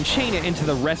 and you can chain it into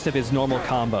the rest of his normal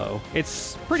combo.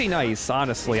 It's pretty nice,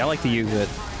 honestly. I like to use it.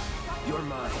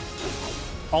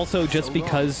 Also, just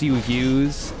because you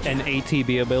use an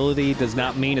ATB ability does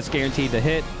not mean it's guaranteed to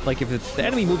hit. Like, if the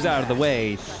enemy moves out of the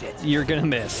way, you're gonna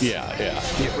miss. Yeah.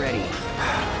 Get ready.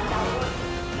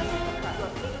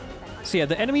 So yeah,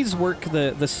 the enemies work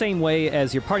the same way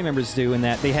as your party members do, in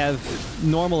that they have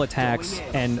normal attacks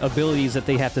and abilities that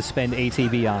they have to spend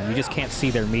ATB on. You just can't see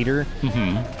their meter.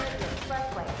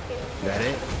 That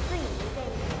it?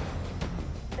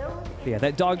 Yeah,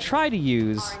 that dog tried to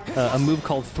use a move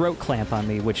called Throat Clamp on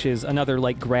me, which is another,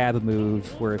 like, grab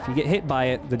move, where if you get hit by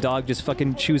it, the dog just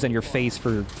fucking chews on your face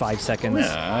for 5 seconds.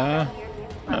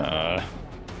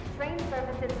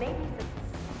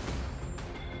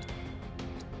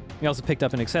 We also picked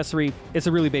up an accessory. It's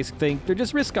a really basic thing. They're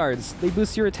just wrist guards. They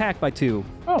boost your attack by 2.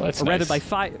 Oh, that's or nice.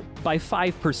 rather by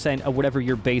 5% of whatever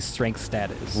your base strength stat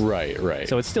is. Right.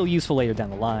 So it's still useful later down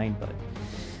the line, but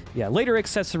yeah, later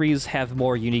accessories have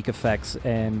more unique effects,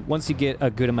 and once you get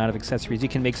a good amount of accessories, you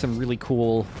can make some really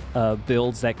cool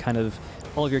builds that kind of,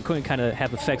 all of your equipment kind of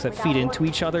have effects that feed into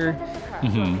each other.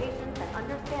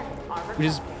 Which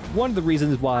is one of the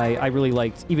reasons why I really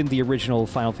liked even the original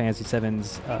Final Fantasy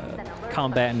VII's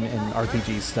combat and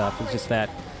RPG stuff. It's just that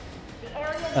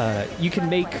you can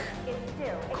make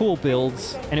cool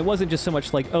builds, and it wasn't just so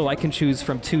much like, oh, I can choose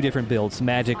from 2 different builds,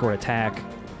 magic or attack.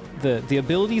 The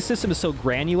ability system is so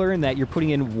granular in that you're putting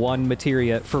in one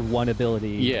materia for one ability.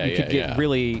 You could get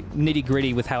really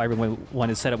nitty-gritty with how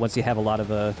everyone is set up once you have a lot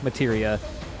of materia.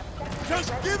 Just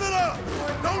give it up!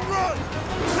 Don't run!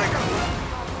 Take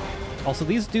them! Also,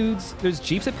 these dudes, there's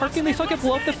jeeps at parking, they fucking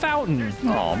blow up the fountain.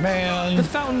 Oh man. The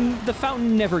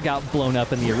fountain never got blown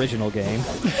up in the original game.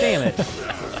 Damn it.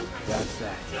 That's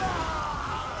that.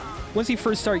 Once you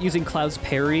first start using Cloud's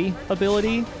parry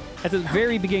ability, at the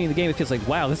very beginning of the game, it feels like,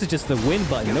 wow, this is just the win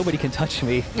button. Nobody can touch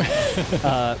me.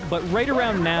 But right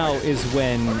around now is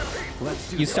when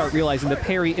you start realizing the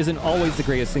parry isn't always the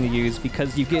greatest thing to use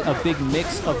because you get a big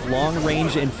mix of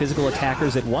long-range and physical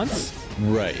attackers at once.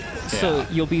 Right. So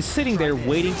you'll be sitting there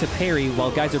waiting to parry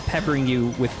while guys are peppering you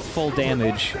with full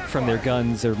damage from their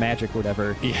guns or magic or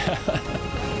whatever. Yeah.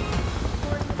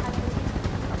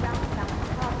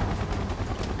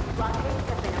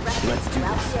 Let's do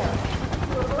this.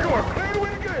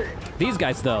 These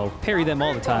guys, though, parry them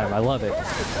all the time. I love it.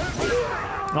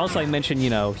 And also, I mentioned,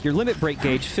 you know, your limit break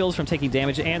gauge fills from taking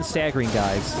damage and staggering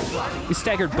guys. We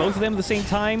staggered both of them at the same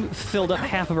time, filled up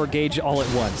half of our gauge all at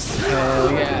once.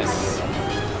 Hell yes.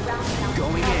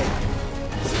 Going in.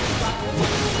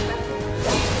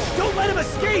 Don't let him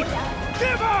escape!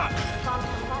 Give up!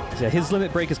 Yeah, his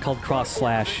limit break is called Cross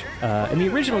Slash. In the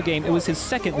original game, it was his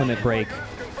second limit break.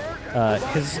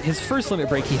 His first limit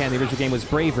break he had in the original game was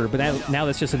Braver, but now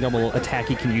that's just a normal attack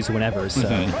he can use whenever, so...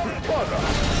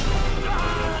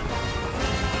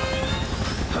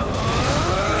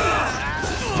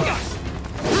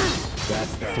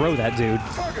 Throw that dude.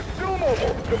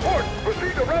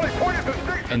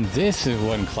 And this is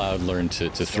when Cloud learned to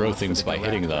throw things by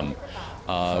hitting them,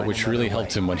 which really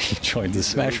helped him when he joined the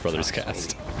Smash Brothers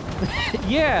cast.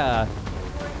 Yeah!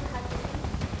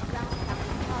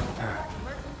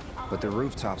 But the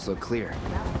rooftops look clear.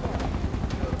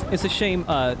 It's a shame,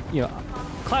 you know,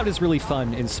 Cloud is really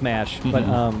fun in Smash, but,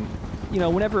 you know,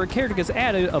 whenever a character gets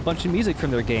added, a bunch of music from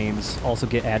their games also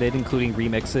get added, including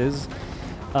remixes.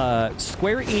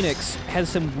 Square Enix has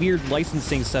some weird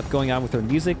licensing stuff going on with their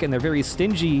music, and they're very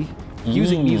stingy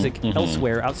using music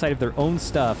elsewhere outside of their own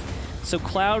stuff. So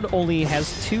Cloud only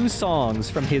has 2 songs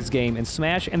from his game in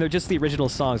Smash, and they're just the original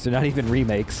songs. They're not even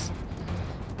remakes.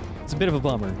 It's a bit of a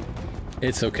bummer.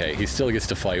 It's okay. He still gets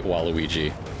to fight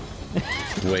Waluigi.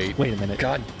 Wait. Wait a minute.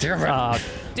 God damn it.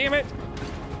 Damn it!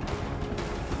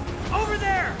 Over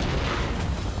there!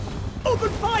 Open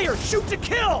fire! Shoot to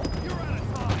kill!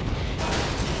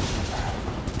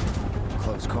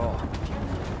 Close call.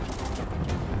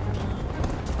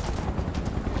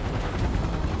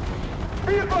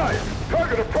 Be advised!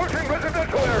 Target approaching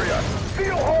residential area!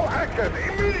 Seal all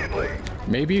access immediately!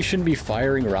 Maybe you shouldn't be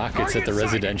firing rockets at the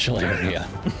residential area.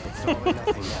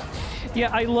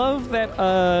 Yeah, I love that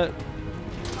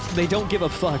they don't give a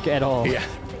fuck at all. Yeah.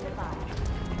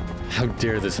 How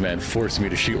dare this man force me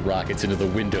to shoot rockets into the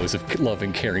windows of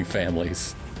loving, caring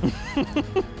families?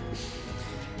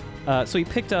 So he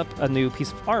picked up a new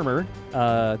piece of armor.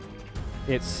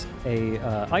 It's a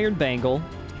iron bangle.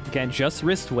 Again, just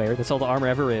wrist wear. That's all the armor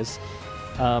ever is.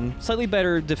 Slightly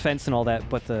better defense and all that,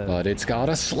 but it's got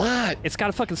a slot! It's got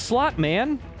a fucking slot,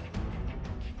 man!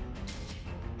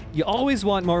 You always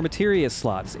want more materia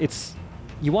slots.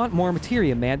 You want more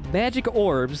materia, man. Magic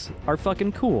orbs are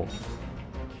fucking cool.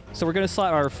 So we're gonna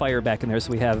slot our fire back in there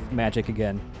so we have magic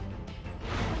again.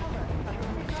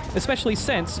 Especially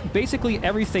since basically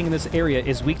everything in this area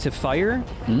is weak to fire.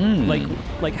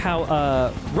 Like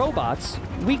how robots,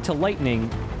 weak to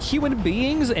lightning, human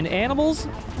beings and animals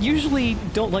usually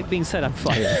don't like being set on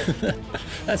fire.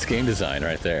 That's game design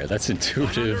right there. That's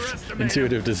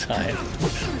intuitive design.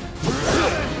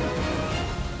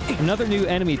 Another new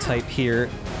enemy type here.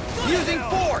 Using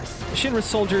force! Shinra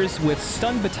soldiers with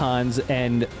stun batons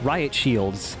and riot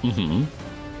shields.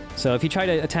 So if you try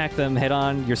to attack them head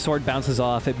on, your sword bounces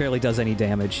off, it barely does any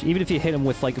damage. Even if you hit them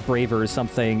with like Braver or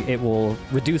something, it will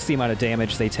reduce the amount of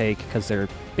damage they take because they're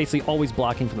basically always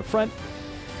blocking from the front.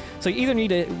 So you either need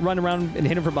to run around and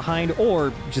hit them from behind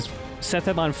or just set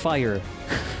them on fire.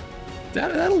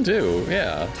 That'll do,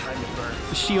 yeah.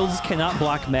 Shields cannot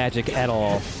block magic at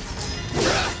all.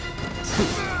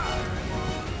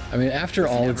 I mean, after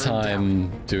all the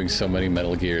time doing so many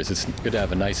Metal Gears, it's good to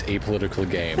have a nice apolitical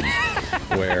game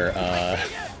where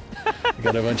you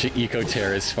got a bunch of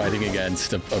eco-terrorists fighting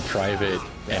against a private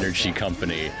energy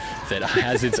company that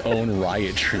has its own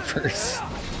riot troopers.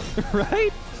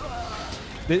 Right?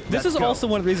 This is also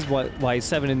one of the reasons why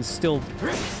 7 is still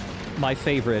my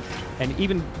favorite. And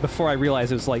even before I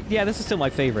realized it was like, yeah, this is still my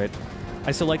favorite,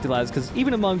 I still liked it a lot because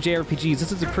even among JRPGs,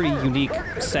 this is a pretty unique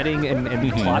setting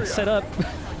and plot setup.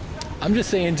 I'm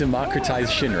just saying democratize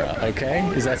Shinra, okay?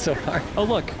 Is that so hard? Oh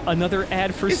look, another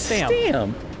ad for Stamp.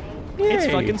 Stamp! It's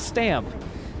fucking Stamp.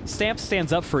 Stamp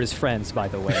stands up for his friends, by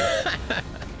the way.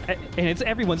 And it's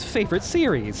everyone's favorite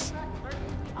series.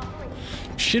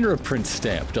 Shinra prints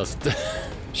Stamp, doesn't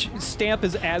Stamp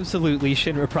is absolutely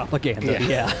Shinra propaganda,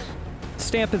 yeah.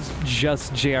 Stamp is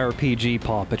just JRPG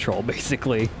Paw Patrol,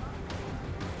 basically.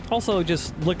 Also,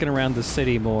 just looking around the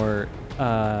city more,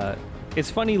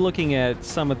 it's funny looking at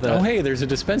some of the... Oh, hey, there's a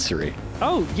dispensary.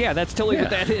 Oh, yeah, that's totally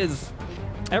what that is.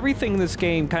 Everything in this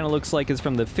game kind of looks like it's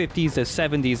from the 50s to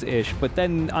 70s-ish, but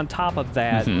then on top of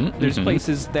that, there's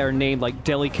places that are named like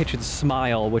Deli Kitchen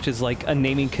Smile, which is like a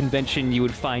naming convention you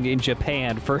would find in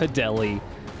Japan for a deli.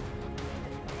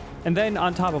 And then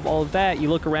on top of all of that, you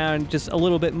look around just a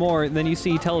little bit more, and then you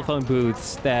see telephone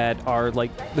booths that are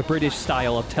like the British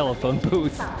style of telephone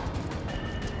booth.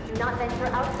 Do not venture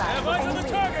outside. Have eyes on the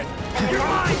target! You're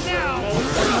mine now!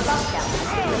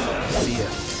 See ya.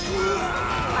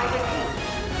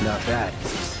 Not bad.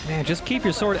 Man, just keep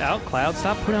your sword out, Cloud.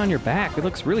 Stop putting it on your back. It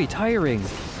looks really tiring.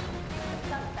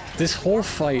 This whole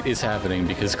fight is happening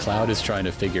because Cloud is trying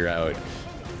to figure out,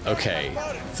 okay,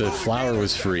 the flower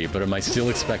was free, but am I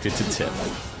still expected to tip?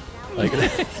 Like,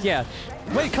 yeah.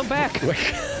 Wait, come back. Wait.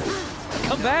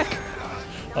 Come back.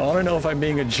 I want to know if I'm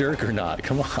being a jerk or not.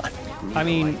 Come on. I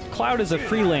mean, Cloud is a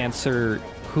freelancer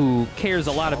who cares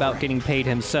a lot about getting paid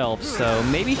himself, so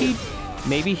maybe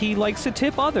he likes to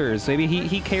tip others. Maybe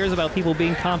he cares about people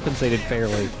being compensated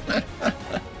fairly. That's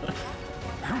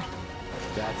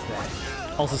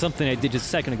that. Also, something I did just a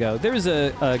second ago. There's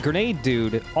a grenade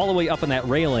dude all the way up on that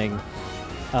railing.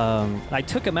 I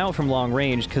took him out from long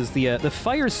range because the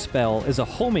fire spell is a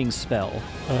homing spell.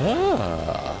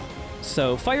 Ah.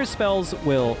 So fire spells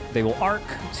will arc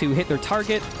to hit their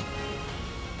target.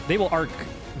 They will arc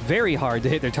very hard to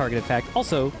hit their target, in fact.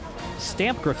 Also,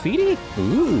 Stamp Graffiti?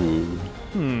 Ooh.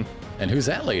 And who's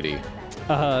that lady?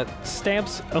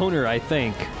 Stamp's owner, I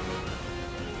think.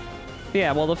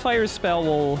 Yeah, well, the fire spell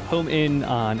will home in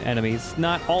on enemies.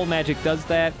 Not all magic does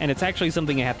that, and it's actually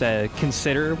something you have to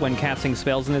consider when casting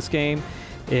spells in this game,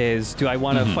 is do I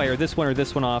want to fire this one or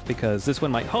this one off because this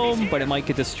one might home, but it might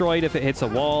get destroyed if it hits a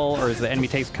wall or if the enemy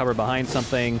takes cover behind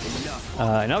something.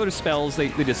 And other spells, they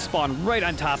just spawn right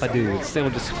on top of dudes. They will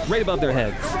just right above their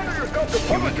heads.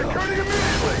 Here we go.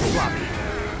 Floppy.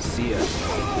 See ya.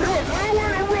 You have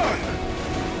nowhere to run!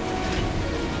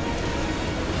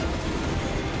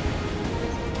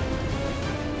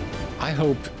 I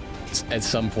hope at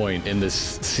some point in this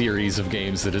series of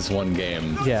games that is one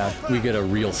game, we get a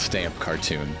real Stamp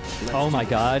cartoon. Oh my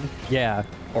god, yeah.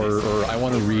 Or I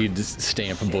want to read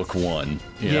Stamp Book 1.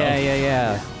 You know?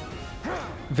 Yeah.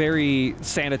 Very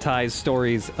sanitized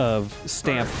stories of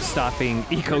Stamp stopping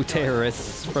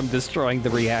eco-terrorists from destroying the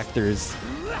reactors.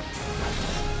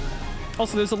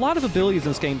 Also, there's a lot of abilities in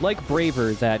this game, like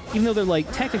Braver, that even though they're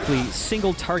like technically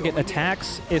single target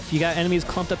attacks, if you got enemies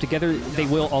clumped up together, they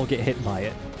will all get hit by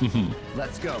it.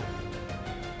 Let's go.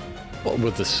 Well,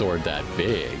 with the sword that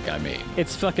big, I mean.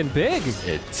 It's fucking big.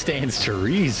 It stands to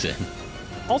reason.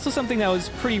 Also something that was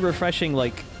pretty refreshing,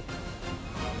 like,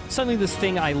 suddenly this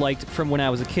thing I liked from when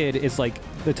I was a kid is like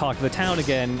the talk of the town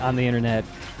again on the internet.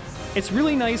 It's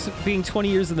really nice being 20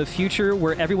 years in the future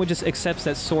where everyone just accepts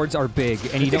that swords are big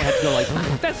and you don't have to go like,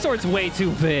 that sword's way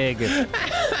too big.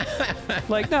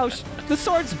 Like, no, the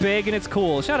sword's big and it's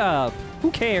cool. Shut up. Who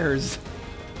cares?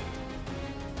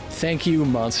 Thank you,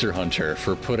 Monster Hunter,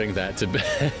 for putting that to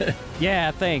bed.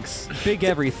 Yeah, thanks. Big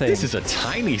everything. This is a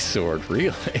tiny sword,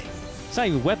 really. It's not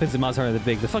even weapons in Monster Hunter that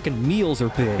big. The fucking meals are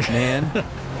big, man.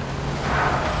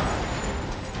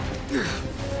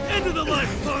 End of the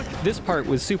life, punk! This part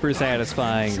was super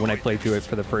satisfying when I played through it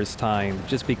for the first time,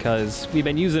 just because we've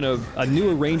been using a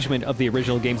new arrangement of the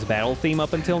original game's battle theme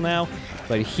up until now,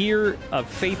 but here, a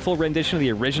faithful rendition of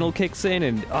the original kicks in,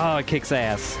 and it kicks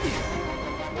ass.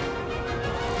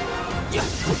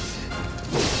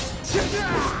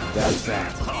 That's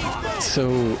that.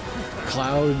 So,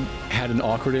 Cloud had an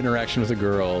awkward interaction with a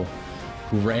girl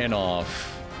who ran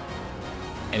off,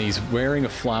 and he's wearing a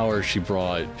flower she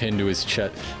brought pinned to his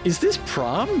chest. Is this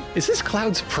prom? Is this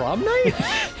Cloud's prom night?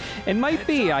 It might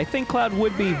be. I think Cloud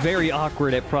would be very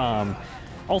awkward at prom.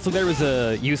 Also, there was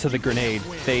a use of the grenade.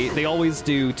 They always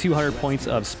do 200 points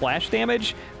of splash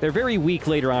damage. They're very weak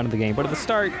later on in the game, but at the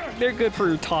start, they're good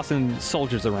for tossing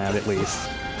soldiers around at least.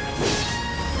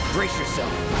 Brace yourself.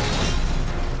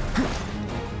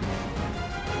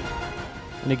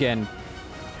 And again,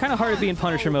 kind of hard to be in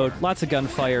Punisher mode. Lots of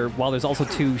gunfire, while there's also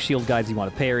 2 shield guys you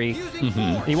want to parry.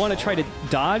 And you want to try to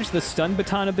dodge the stun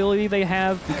baton ability they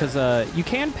have, because you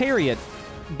can parry it,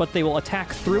 but they will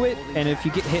attack through it, and if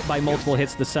you get hit by multiple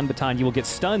hits of the stun baton, you will get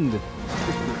stunned.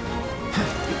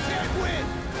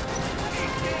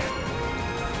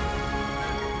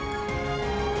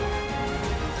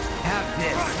 Have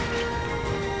this.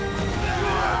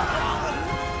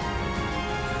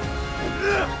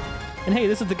 And hey,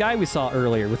 this is the guy we saw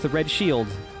earlier with the red shield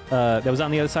that was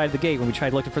on the other side of the gate when we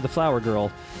tried looking for the flower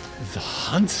girl. The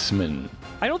Huntsman.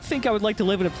 I don't think I would like to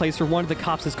live in a place where one of the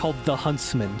cops is called the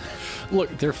Huntsman.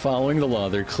 Look, they're following the law.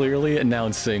 They're clearly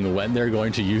announcing when they're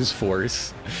going to use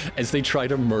force as they try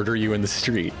to murder you in the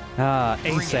street. Ah,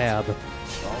 ASAB.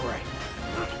 All right.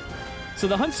 So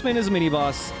the Huntsman is a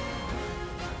mini-boss.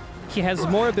 He has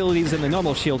more abilities than the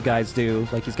normal shield guys do.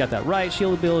 Like, he's got that riot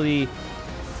shield ability.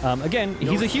 Again,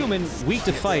 he's a human, weak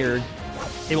to fire.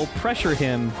 It will pressure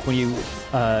him when you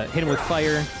hit him with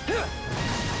fire.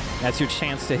 That's your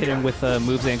chance to hit him with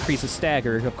moves that increase his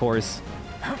stagger, of course.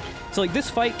 So, like, this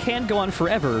fight can go on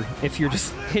forever if you're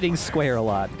just hitting square a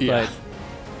lot. Yeah. But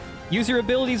use your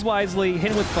abilities wisely,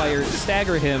 hit him with fire,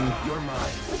 stagger him,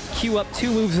 queue up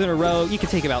 2 moves in a row. You can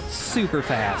take him out super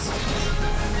fast.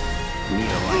 Move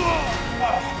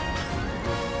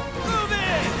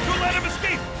in! Don't let him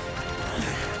escape!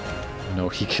 No,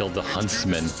 he killed the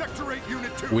Huntsman.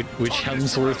 Which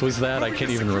Hemsworth was that? I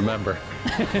can't even remember.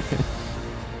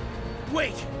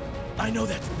 Wait! I know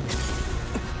that.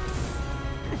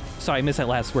 Sorry, I missed that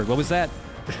last word. What was that?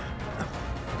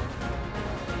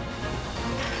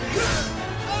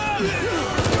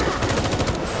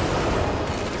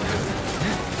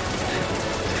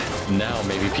 Now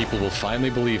maybe people will finally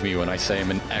believe me when I say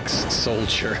I'm an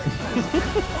ex-soldier.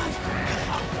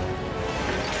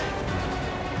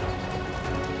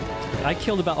 I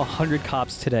killed about 100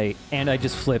 cops today, and I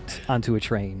just flipped onto a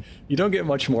train. You don't get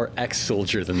much more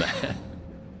ex-soldier than that.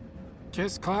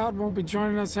 Guess Cloud won't be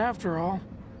joining us after all.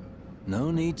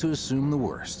 No need to assume the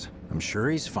worst. I'm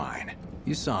sure he's fine.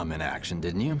 You saw him in action,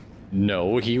 didn't you?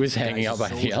 No, he was hanging out by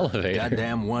the Soldier. elevator.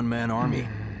 Goddamn one-man army.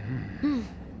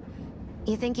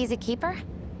 You think he's a keeper?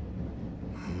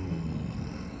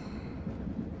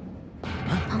 On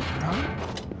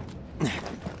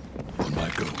my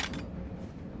go.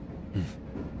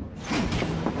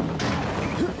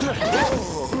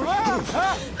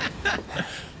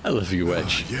 I love you,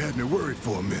 Wedge. You had me worried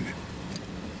for a minute.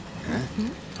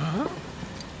 Huh?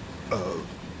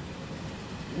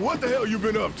 What the hell you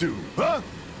been up to, huh?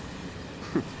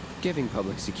 Giving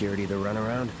public security the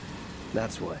runaround.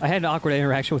 That's what. I had an awkward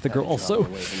interaction with the girl also.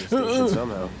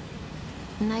 Somehow.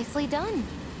 Nicely done.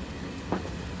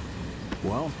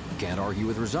 Well, can't argue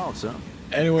with results, huh?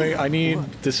 Anyway, I need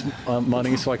this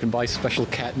money so I can buy special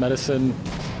cat medicine.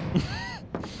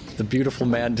 The beautiful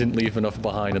man didn't leave enough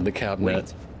behind in the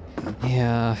cabinet.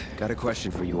 Yeah. Got a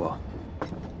question for you all.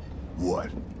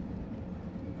 What?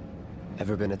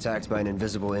 Ever been attacked by an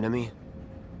invisible enemy?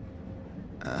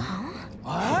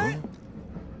 What?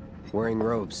 Wearing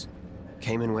robes.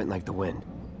 Came and went like the wind.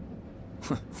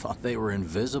 Thought they were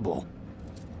invisible.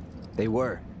 They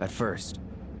were, at first.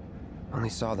 Only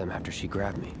saw them after she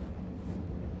grabbed me.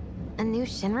 A new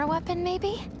Shinra weapon,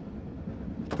 maybe?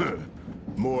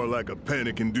 More like a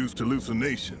panic-induced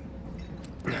hallucination.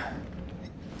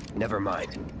 Never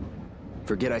mind.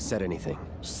 Forget I said anything.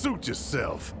 Suit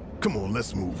yourself. Come on,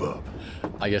 let's move up.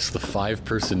 I guess the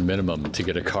 5-person minimum to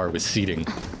get a car with seating.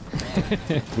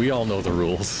 We all know the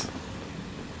rules.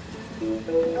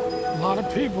 A lot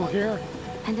of people here.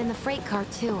 And in the freight car,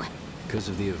 too. Because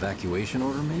of the evacuation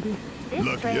order, maybe?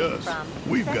 Lucky us.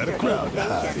 We've got a crowd to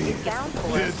hide in.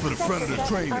 Head for the front of the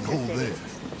train and hold there.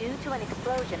 Due to an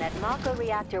explosion at Mako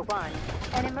Reactor 1,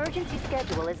 an emergency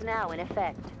schedule is now in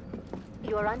effect.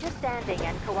 Your understanding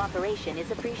and cooperation is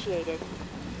appreciated.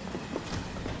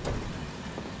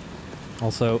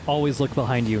 Also, always look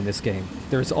behind you in this game.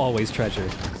 There's always treasure.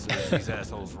 These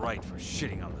assholes right for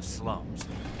shitting on the slums.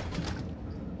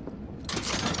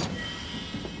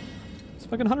 It's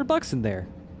fucking $100 in there.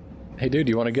 Hey dude,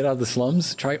 you want to get out of the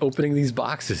slums? Try opening these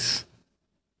boxes.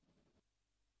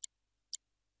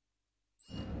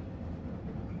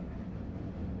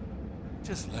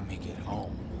 Just let me get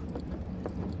home.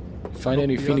 Find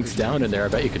any Phoenix Down in there, I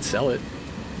bet you could sell it.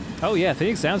 Oh yeah,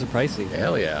 Phoenix Downs are pricey.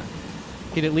 Hell yeah.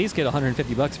 You'd at least get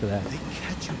 $150 for that. They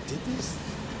catch you did this?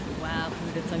 Wow,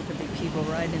 who'd have thunk there'd be people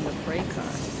riding in the freight car?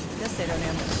 Guess they don't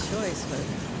have much choice, but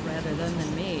rather them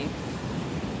than me.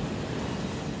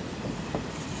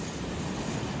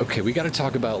 Okay, we gotta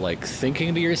talk about, like,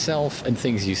 thinking to yourself and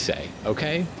things you say,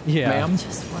 okay? Yeah. Ma'am?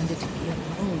 Just wanted to be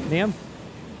alone. Ma'am?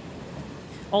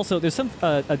 Also, there's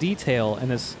a detail in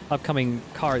this upcoming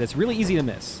car that's really easy to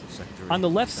miss. On the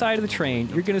left side of the train,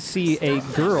 you're going to see a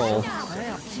girl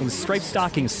in striped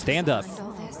stockings stand up.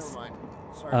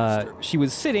 She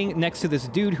was sitting next to this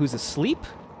dude who's asleep,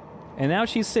 and now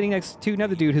she's sitting next to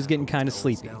another dude who's getting kind of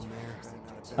sleepy.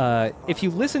 If you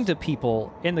listen to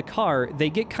people in the car, they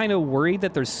get kind of worried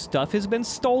that their stuff has been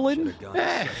stolen.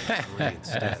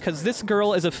 Because this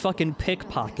girl is a fucking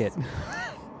pickpocket.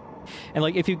 And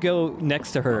like if you go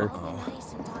next to her,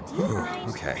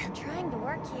 Okay. I'm trying to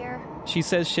work here. she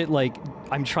says shit like,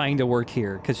 "I'm trying to work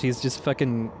here," because she's just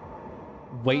fucking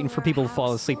waiting for people to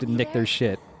fall asleep to nick their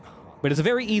shit. But it's a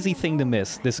very easy thing to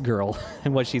miss, this girl,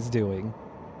 and what she's doing.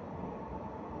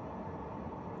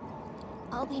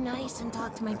 I'll be nice and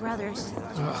talk to my brothers.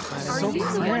 Are you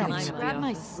the one who grabbed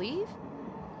my sleeve?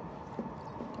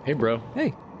 Hey, bro.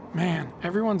 Hey. Man,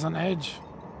 everyone's on edge.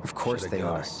 Of course they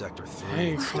are. Sector 3.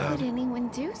 Hey, Why Cloud. would anyone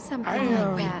do something I,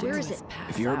 like that? Where is it?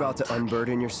 If you're about to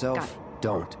unburden yourself,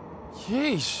 don't.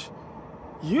 Yeesh.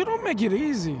 You don't make it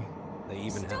easy. They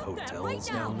even have hotels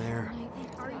down there.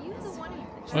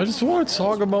 I just want to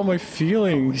talk about my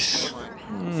feelings.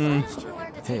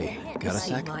 Hey, got a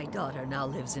sec? My daughter now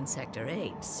lives in Sector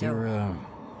 8, so... You're,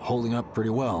 holding up pretty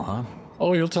well, huh?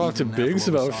 Oh, you'll talk to Biggs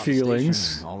about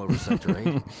feelings. All over Sector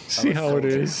 8. See how it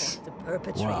is. The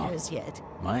perpetrators yet.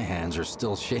 My hands are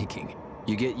still shaking.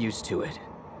 You get used to it.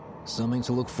 Something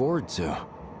to look forward to.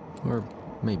 Or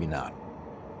maybe not.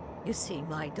 You see,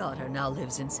 my daughter now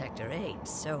lives in Sector 8,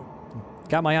 so...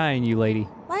 Got my eye on you, lady.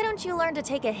 Why don't you learn to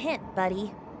take a hint,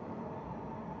 buddy?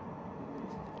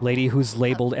 Lady who's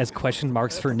labeled as question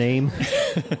marks for name.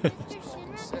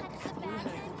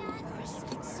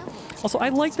 Also, I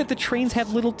like that the trains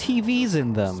have little TVs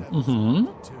in them. Mm-hmm.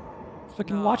 So I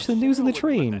can watch the news in the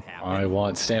train. I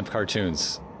want stamped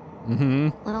cartoons. Mm-hmm.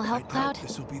 Little help, Cloud?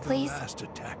 This will be the Please? last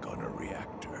attack on a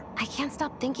reactor. I can't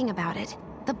stop thinking about it.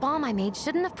 The bomb I made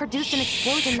shouldn't have produced an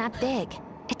explosion that big.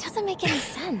 It doesn't make any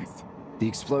sense. The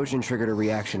explosion triggered a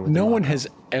reaction with No the one Mako. has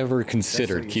ever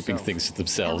considered keeping yourself. things to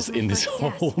themselves That was in my this first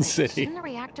guess, whole but city. Shouldn't the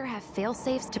reactor have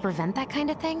fail-safes to prevent that kind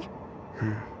of thing?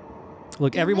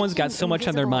 Look, You're everyone's got making so much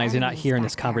on their invisible minds. They're not enemies hearing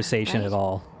this back there, conversation right? at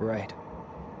all. Right.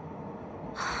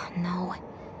 No.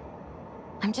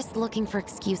 I'm just looking for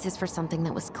excuses for something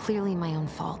that was clearly my own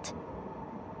fault.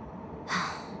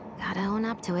 Gotta own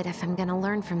up to it if I'm gonna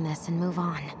learn from this and move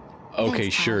on. Okay,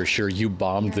 Thanks, sure. You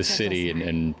bombed the city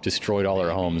and destroyed all our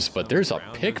homes, but there's a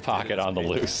pickpocket on the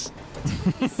loose.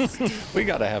 We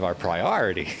gotta have our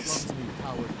priorities.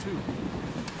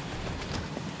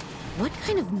 What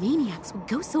kind of maniacs would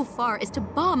go so far as to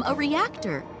bomb a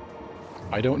reactor?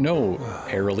 I don't know,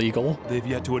 paralegal. They've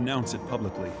yet to announce it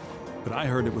publicly, but I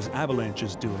heard it was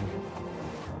Avalanche's doing.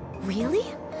 Really?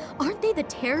 Aren't they the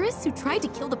terrorists who tried to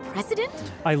kill the president?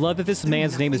 I love that this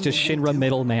man's name is just Shinra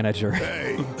Middle Manager.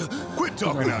 Hey, quit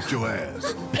talking out your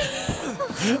ass.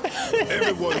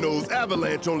 Everyone knows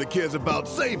Avalanche only cares about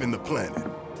saving the planet.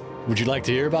 Would you like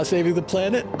to hear about saving the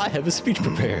planet? I have a speech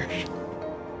prepared.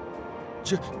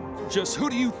 Just who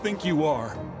do you think you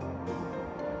are?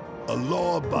 A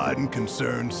law-abiding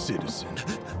concerned citizen.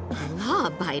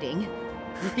 Law-abiding?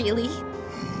 Really?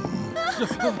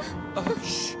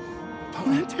 Shh.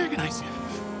 Don't antagonize him.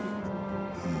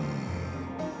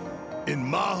 In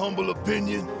my humble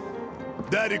opinion,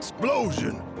 that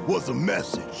explosion was a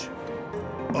message.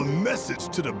 A message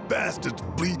to the bastards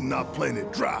bleeding our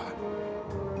planet dry.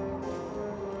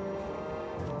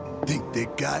 Think they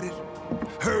got it?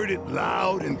 Heard it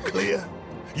loud and clear?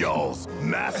 Y'all's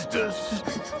masters?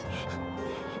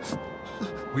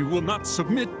 We will not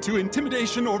submit to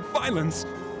intimidation or violence,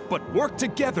 but work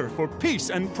together for peace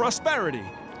and prosperity.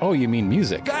 Oh, you mean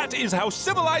music? That is how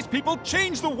civilized people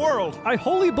change the world. I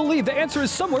wholly believe the answer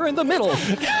is somewhere in the middle.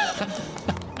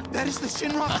 That is the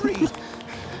Shinra Creed.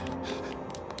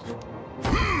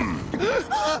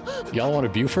 Y'all want a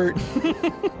Buford?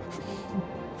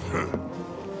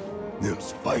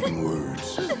 Them's fighting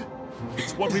words.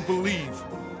 It's what we believe.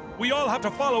 We all have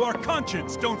to follow our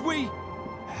conscience, don't we?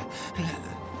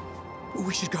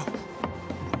 We should go.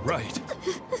 Right.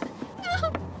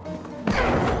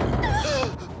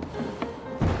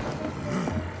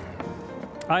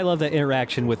 I love that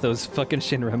interaction with those fucking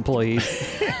Shinra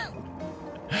employees.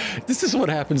 This is what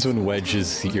happens when Wedge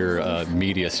is your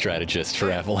media strategist for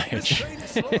Avalanche.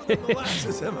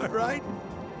 Molasses, am I right?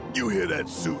 You hear that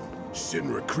suit?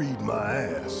 Shinra Creed my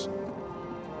ass.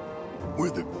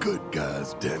 We're the good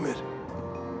guys, damn it.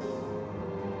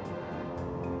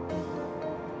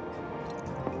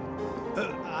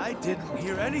 I didn't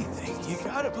hear anything. You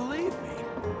gotta believe me.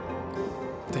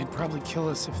 They'd probably kill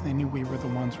us if they knew we were the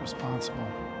ones responsible.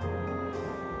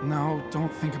 No,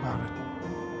 don't think about it.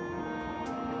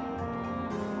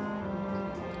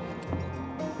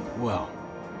 Well,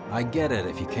 I get it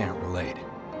if you can't relate.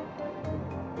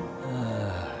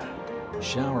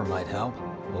 Shower might help.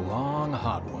 A long,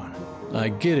 hot one. I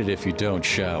get it if you don't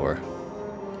shower.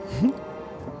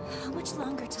 How much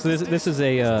longer till So this is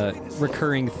a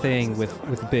recurring thing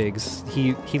with Biggs.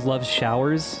 He loves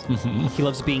showers. He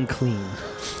loves being clean.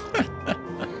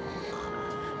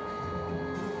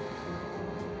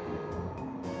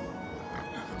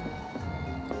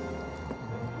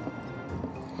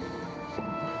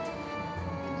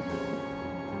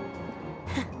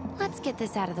 Let's get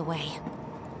this out of the way.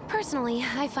 Personally,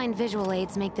 I find visual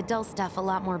aids make the dull stuff a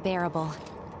lot more bearable.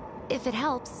 If it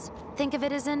helps, think of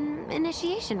it as an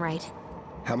initiation rite.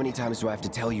 How many times do I have to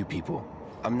tell you people?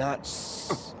 I'm not...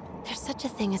 There's such a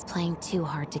thing as playing too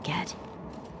hard to get.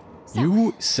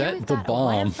 You set the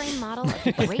bomb. Wireframe model of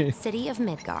the great city of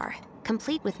Midgar,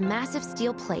 complete with massive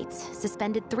steel plates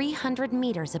suspended 300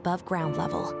 meters above ground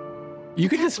level. You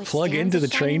can just plug into the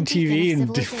train TV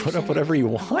and put up whatever you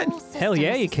want. Hell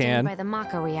yeah, you can. By the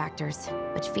Mako reactors,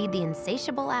 which feed the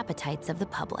insatiable appetites of the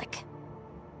public.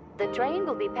 The train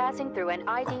will be passing through an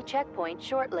ID checkpoint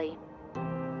shortly.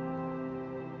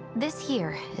 This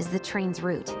here is the train's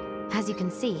route. As you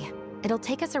can see, it'll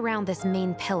take us around this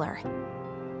main pillar.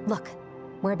 Look,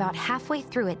 we're about halfway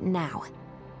through it now.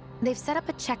 They've set up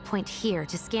a checkpoint here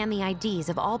to scan the IDs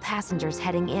of all passengers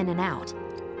heading in and out.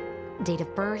 Date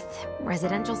of birth,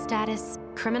 residential status,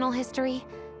 criminal history.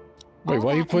 Wait,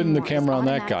 why are you putting the camera on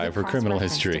that guy for criminal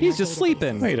history? He's just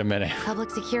sleeping. Wait a minute.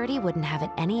 Public security wouldn't have it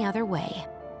any other way.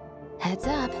 Heads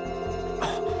up.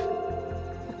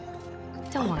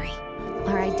 Don't worry,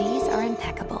 our IDs are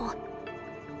impeccable.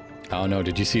 Oh no,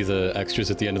 did you see the extras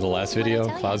at the end of the last video?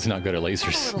 Cloud's not good at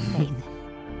lasers.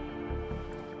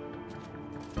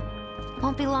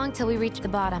 Won't be long till we reach the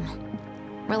bottom.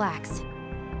 Relax.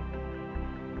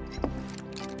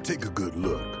 Take a good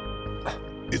look.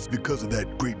 It's because of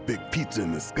that great big pizza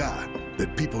in the sky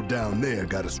that people down there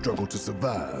gotta struggle to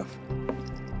survive.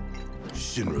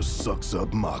 Shinra sucks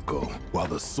up Mako while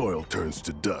the soil turns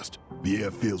to dust, the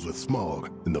air fills with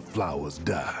smog, and the flowers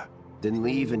die. Then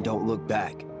leave and don't look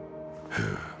back.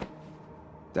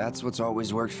 That's what's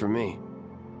always worked for me.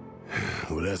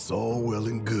 Well, that's all well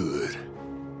and good.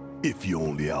 If you're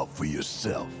only out for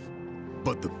yourself.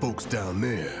 But the folks down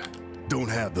there don't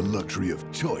have the luxury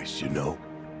of choice, you know?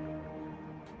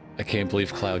 I can't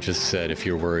believe Cloud just said if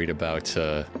you're worried about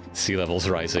sea levels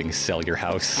rising, sell your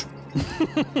house.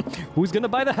 Who's gonna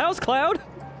buy the house, Cloud?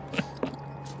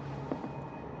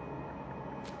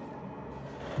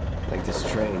 Like this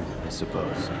train, I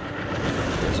suppose.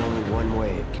 There's only one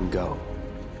way it can go.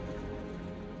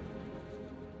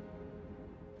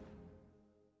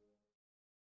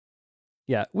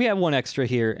 Yeah, we have one extra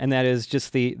here, and that is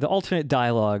just the alternate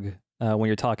dialogue when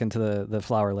you're talking to the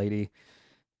flower lady.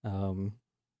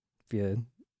 If you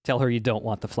tell her you don't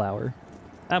want the flower.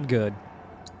 I'm good.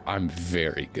 I'm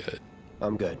very good.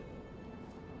 I'm good.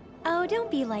 Oh, don't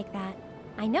be like that.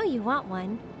 I know you want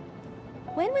one.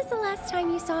 When was the last time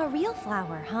you saw a real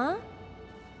flower, huh?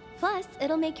 Plus,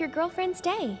 it'll make your girlfriend's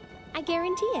day. I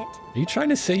guarantee it. Are you trying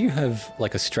to say you have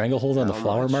like a stranglehold on the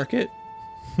flower market?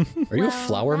 Are you a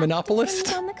flower monopolist?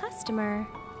 Depends on the customer.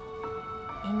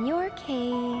 In your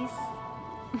case,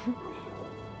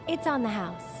 it's on the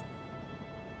house.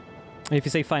 And if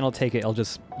you say final take it, I'll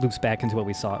just loops back into what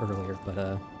we saw earlier,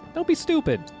 but don't be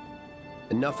stupid.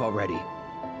 Enough already.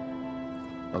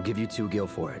 I'll give you 2 gil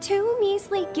for it. 2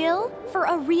 measly gil for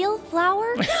a real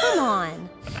flower? Come on.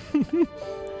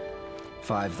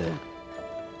 5 then.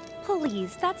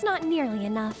 Please, that's not nearly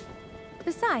enough.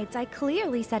 Besides, I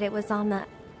clearly said it was on the...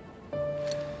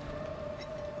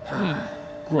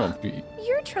 Grumpy.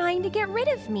 You're trying to get rid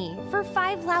of me for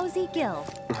 5 lousy gil.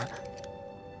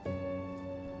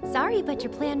 Sorry, but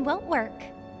your plan won't work.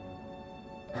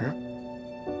 Huh?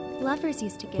 Lovers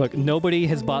used to get Look, nobody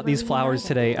has bought these flowers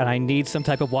today, and I need some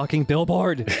type of walking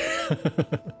billboard.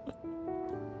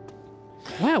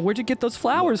 Wow, where'd you get those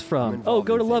flowers from? Oh,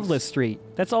 go to Loveless Street.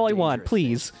 That's all I want,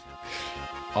 please.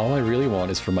 All I really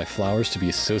want is for my flowers to be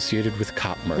associated with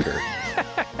cop murder.